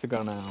couple of weeks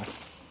ago now.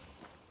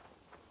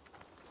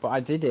 But I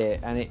did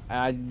it, and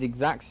I did the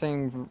exact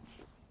same.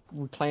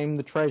 Reclaim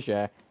the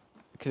treasure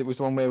because it was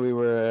one where we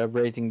were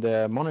raiding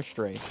the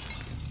monastery.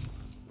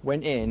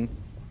 Went in,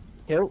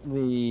 killed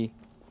the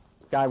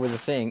guy with the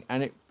thing,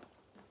 and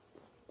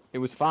it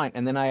was fine.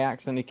 And then I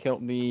accidentally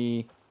killed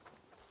the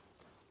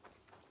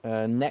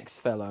next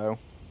fellow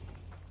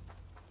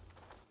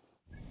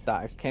that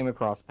I came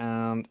across,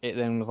 and it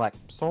then was like,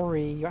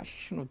 sorry, you actually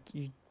shouldn't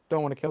have, you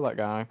don't want to kill that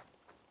guy.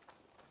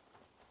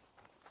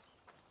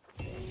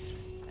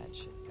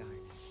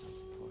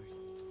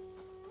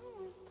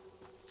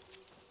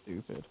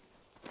 stupid.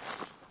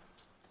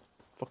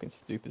 Fucking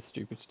stupid,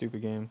 stupid,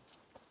 stupid game.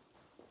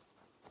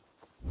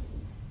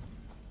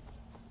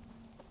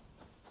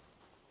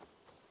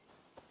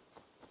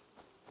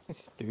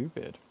 It's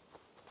stupid.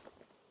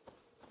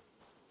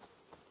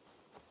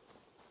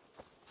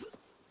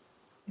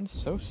 It's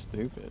so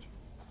stupid.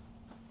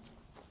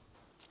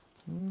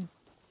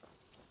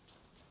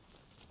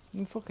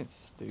 It's fucking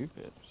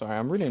stupid. Sorry,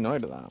 I'm really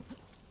annoyed at that.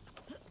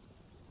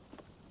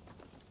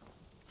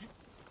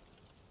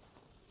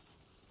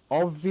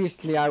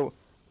 Obviously, so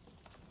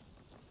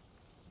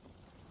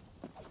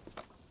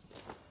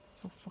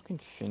fucking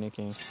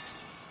finicky.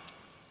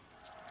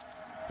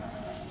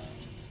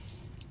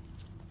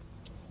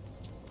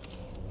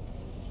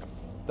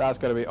 That's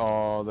gotta be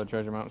all the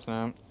treasure maps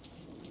now.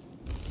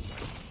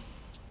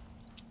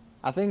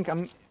 I think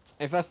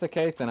if that's the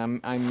case,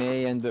 then I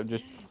may end up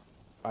just...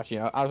 Actually,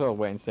 I'll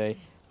wait and see.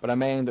 But I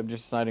may end up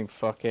just deciding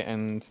fuck it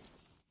and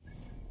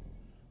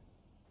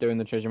doing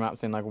the treasure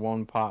maps in like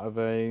one part of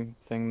a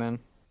thing then.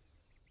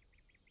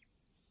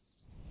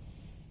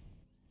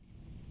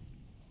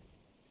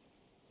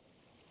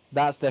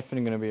 That's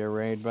definitely going to be a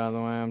raid, by the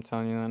way, I'm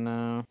telling you that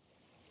now.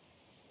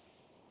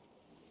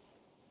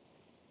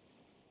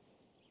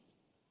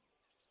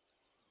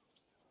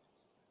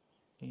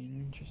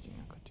 Interesting,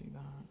 I could do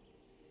that.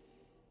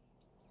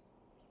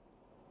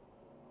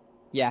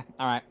 Yeah,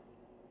 alright.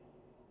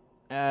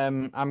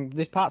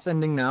 This part's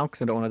ending now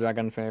because I don't want to drag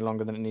on for any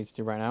longer than it needs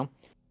to right now.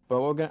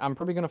 But I'm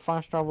probably gonna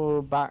fast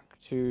travel back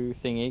to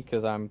Thingy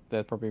because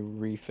they're probably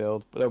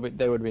refilled. But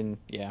they would have been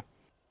yeah.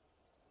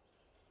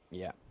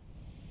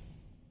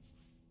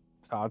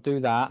 So I'll do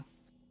that,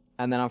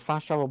 and then I'll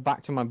fast travel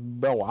back to my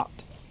boat,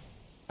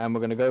 and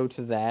we're gonna go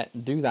to there,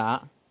 do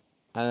that,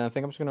 and I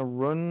think I'm just gonna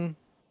run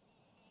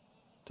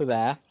to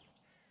there,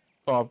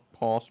 or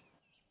horse,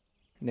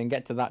 and then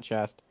get to that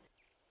chest,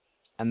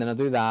 and then I'll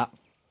do that.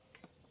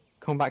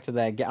 Come back to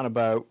there, get on a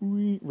boat,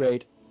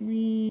 raid,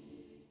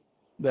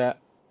 there,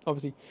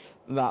 obviously,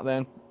 that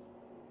then,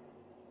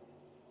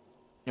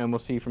 and we'll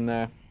see from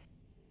there.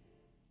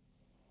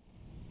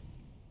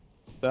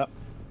 So,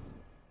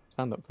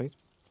 stand up, please.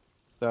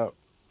 So,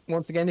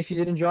 once again, if you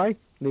did enjoy,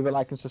 leave a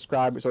like and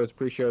subscribe. It's always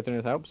appreciated and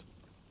it helps.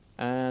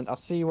 And I'll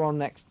see you all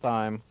next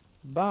time.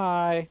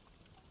 Bye!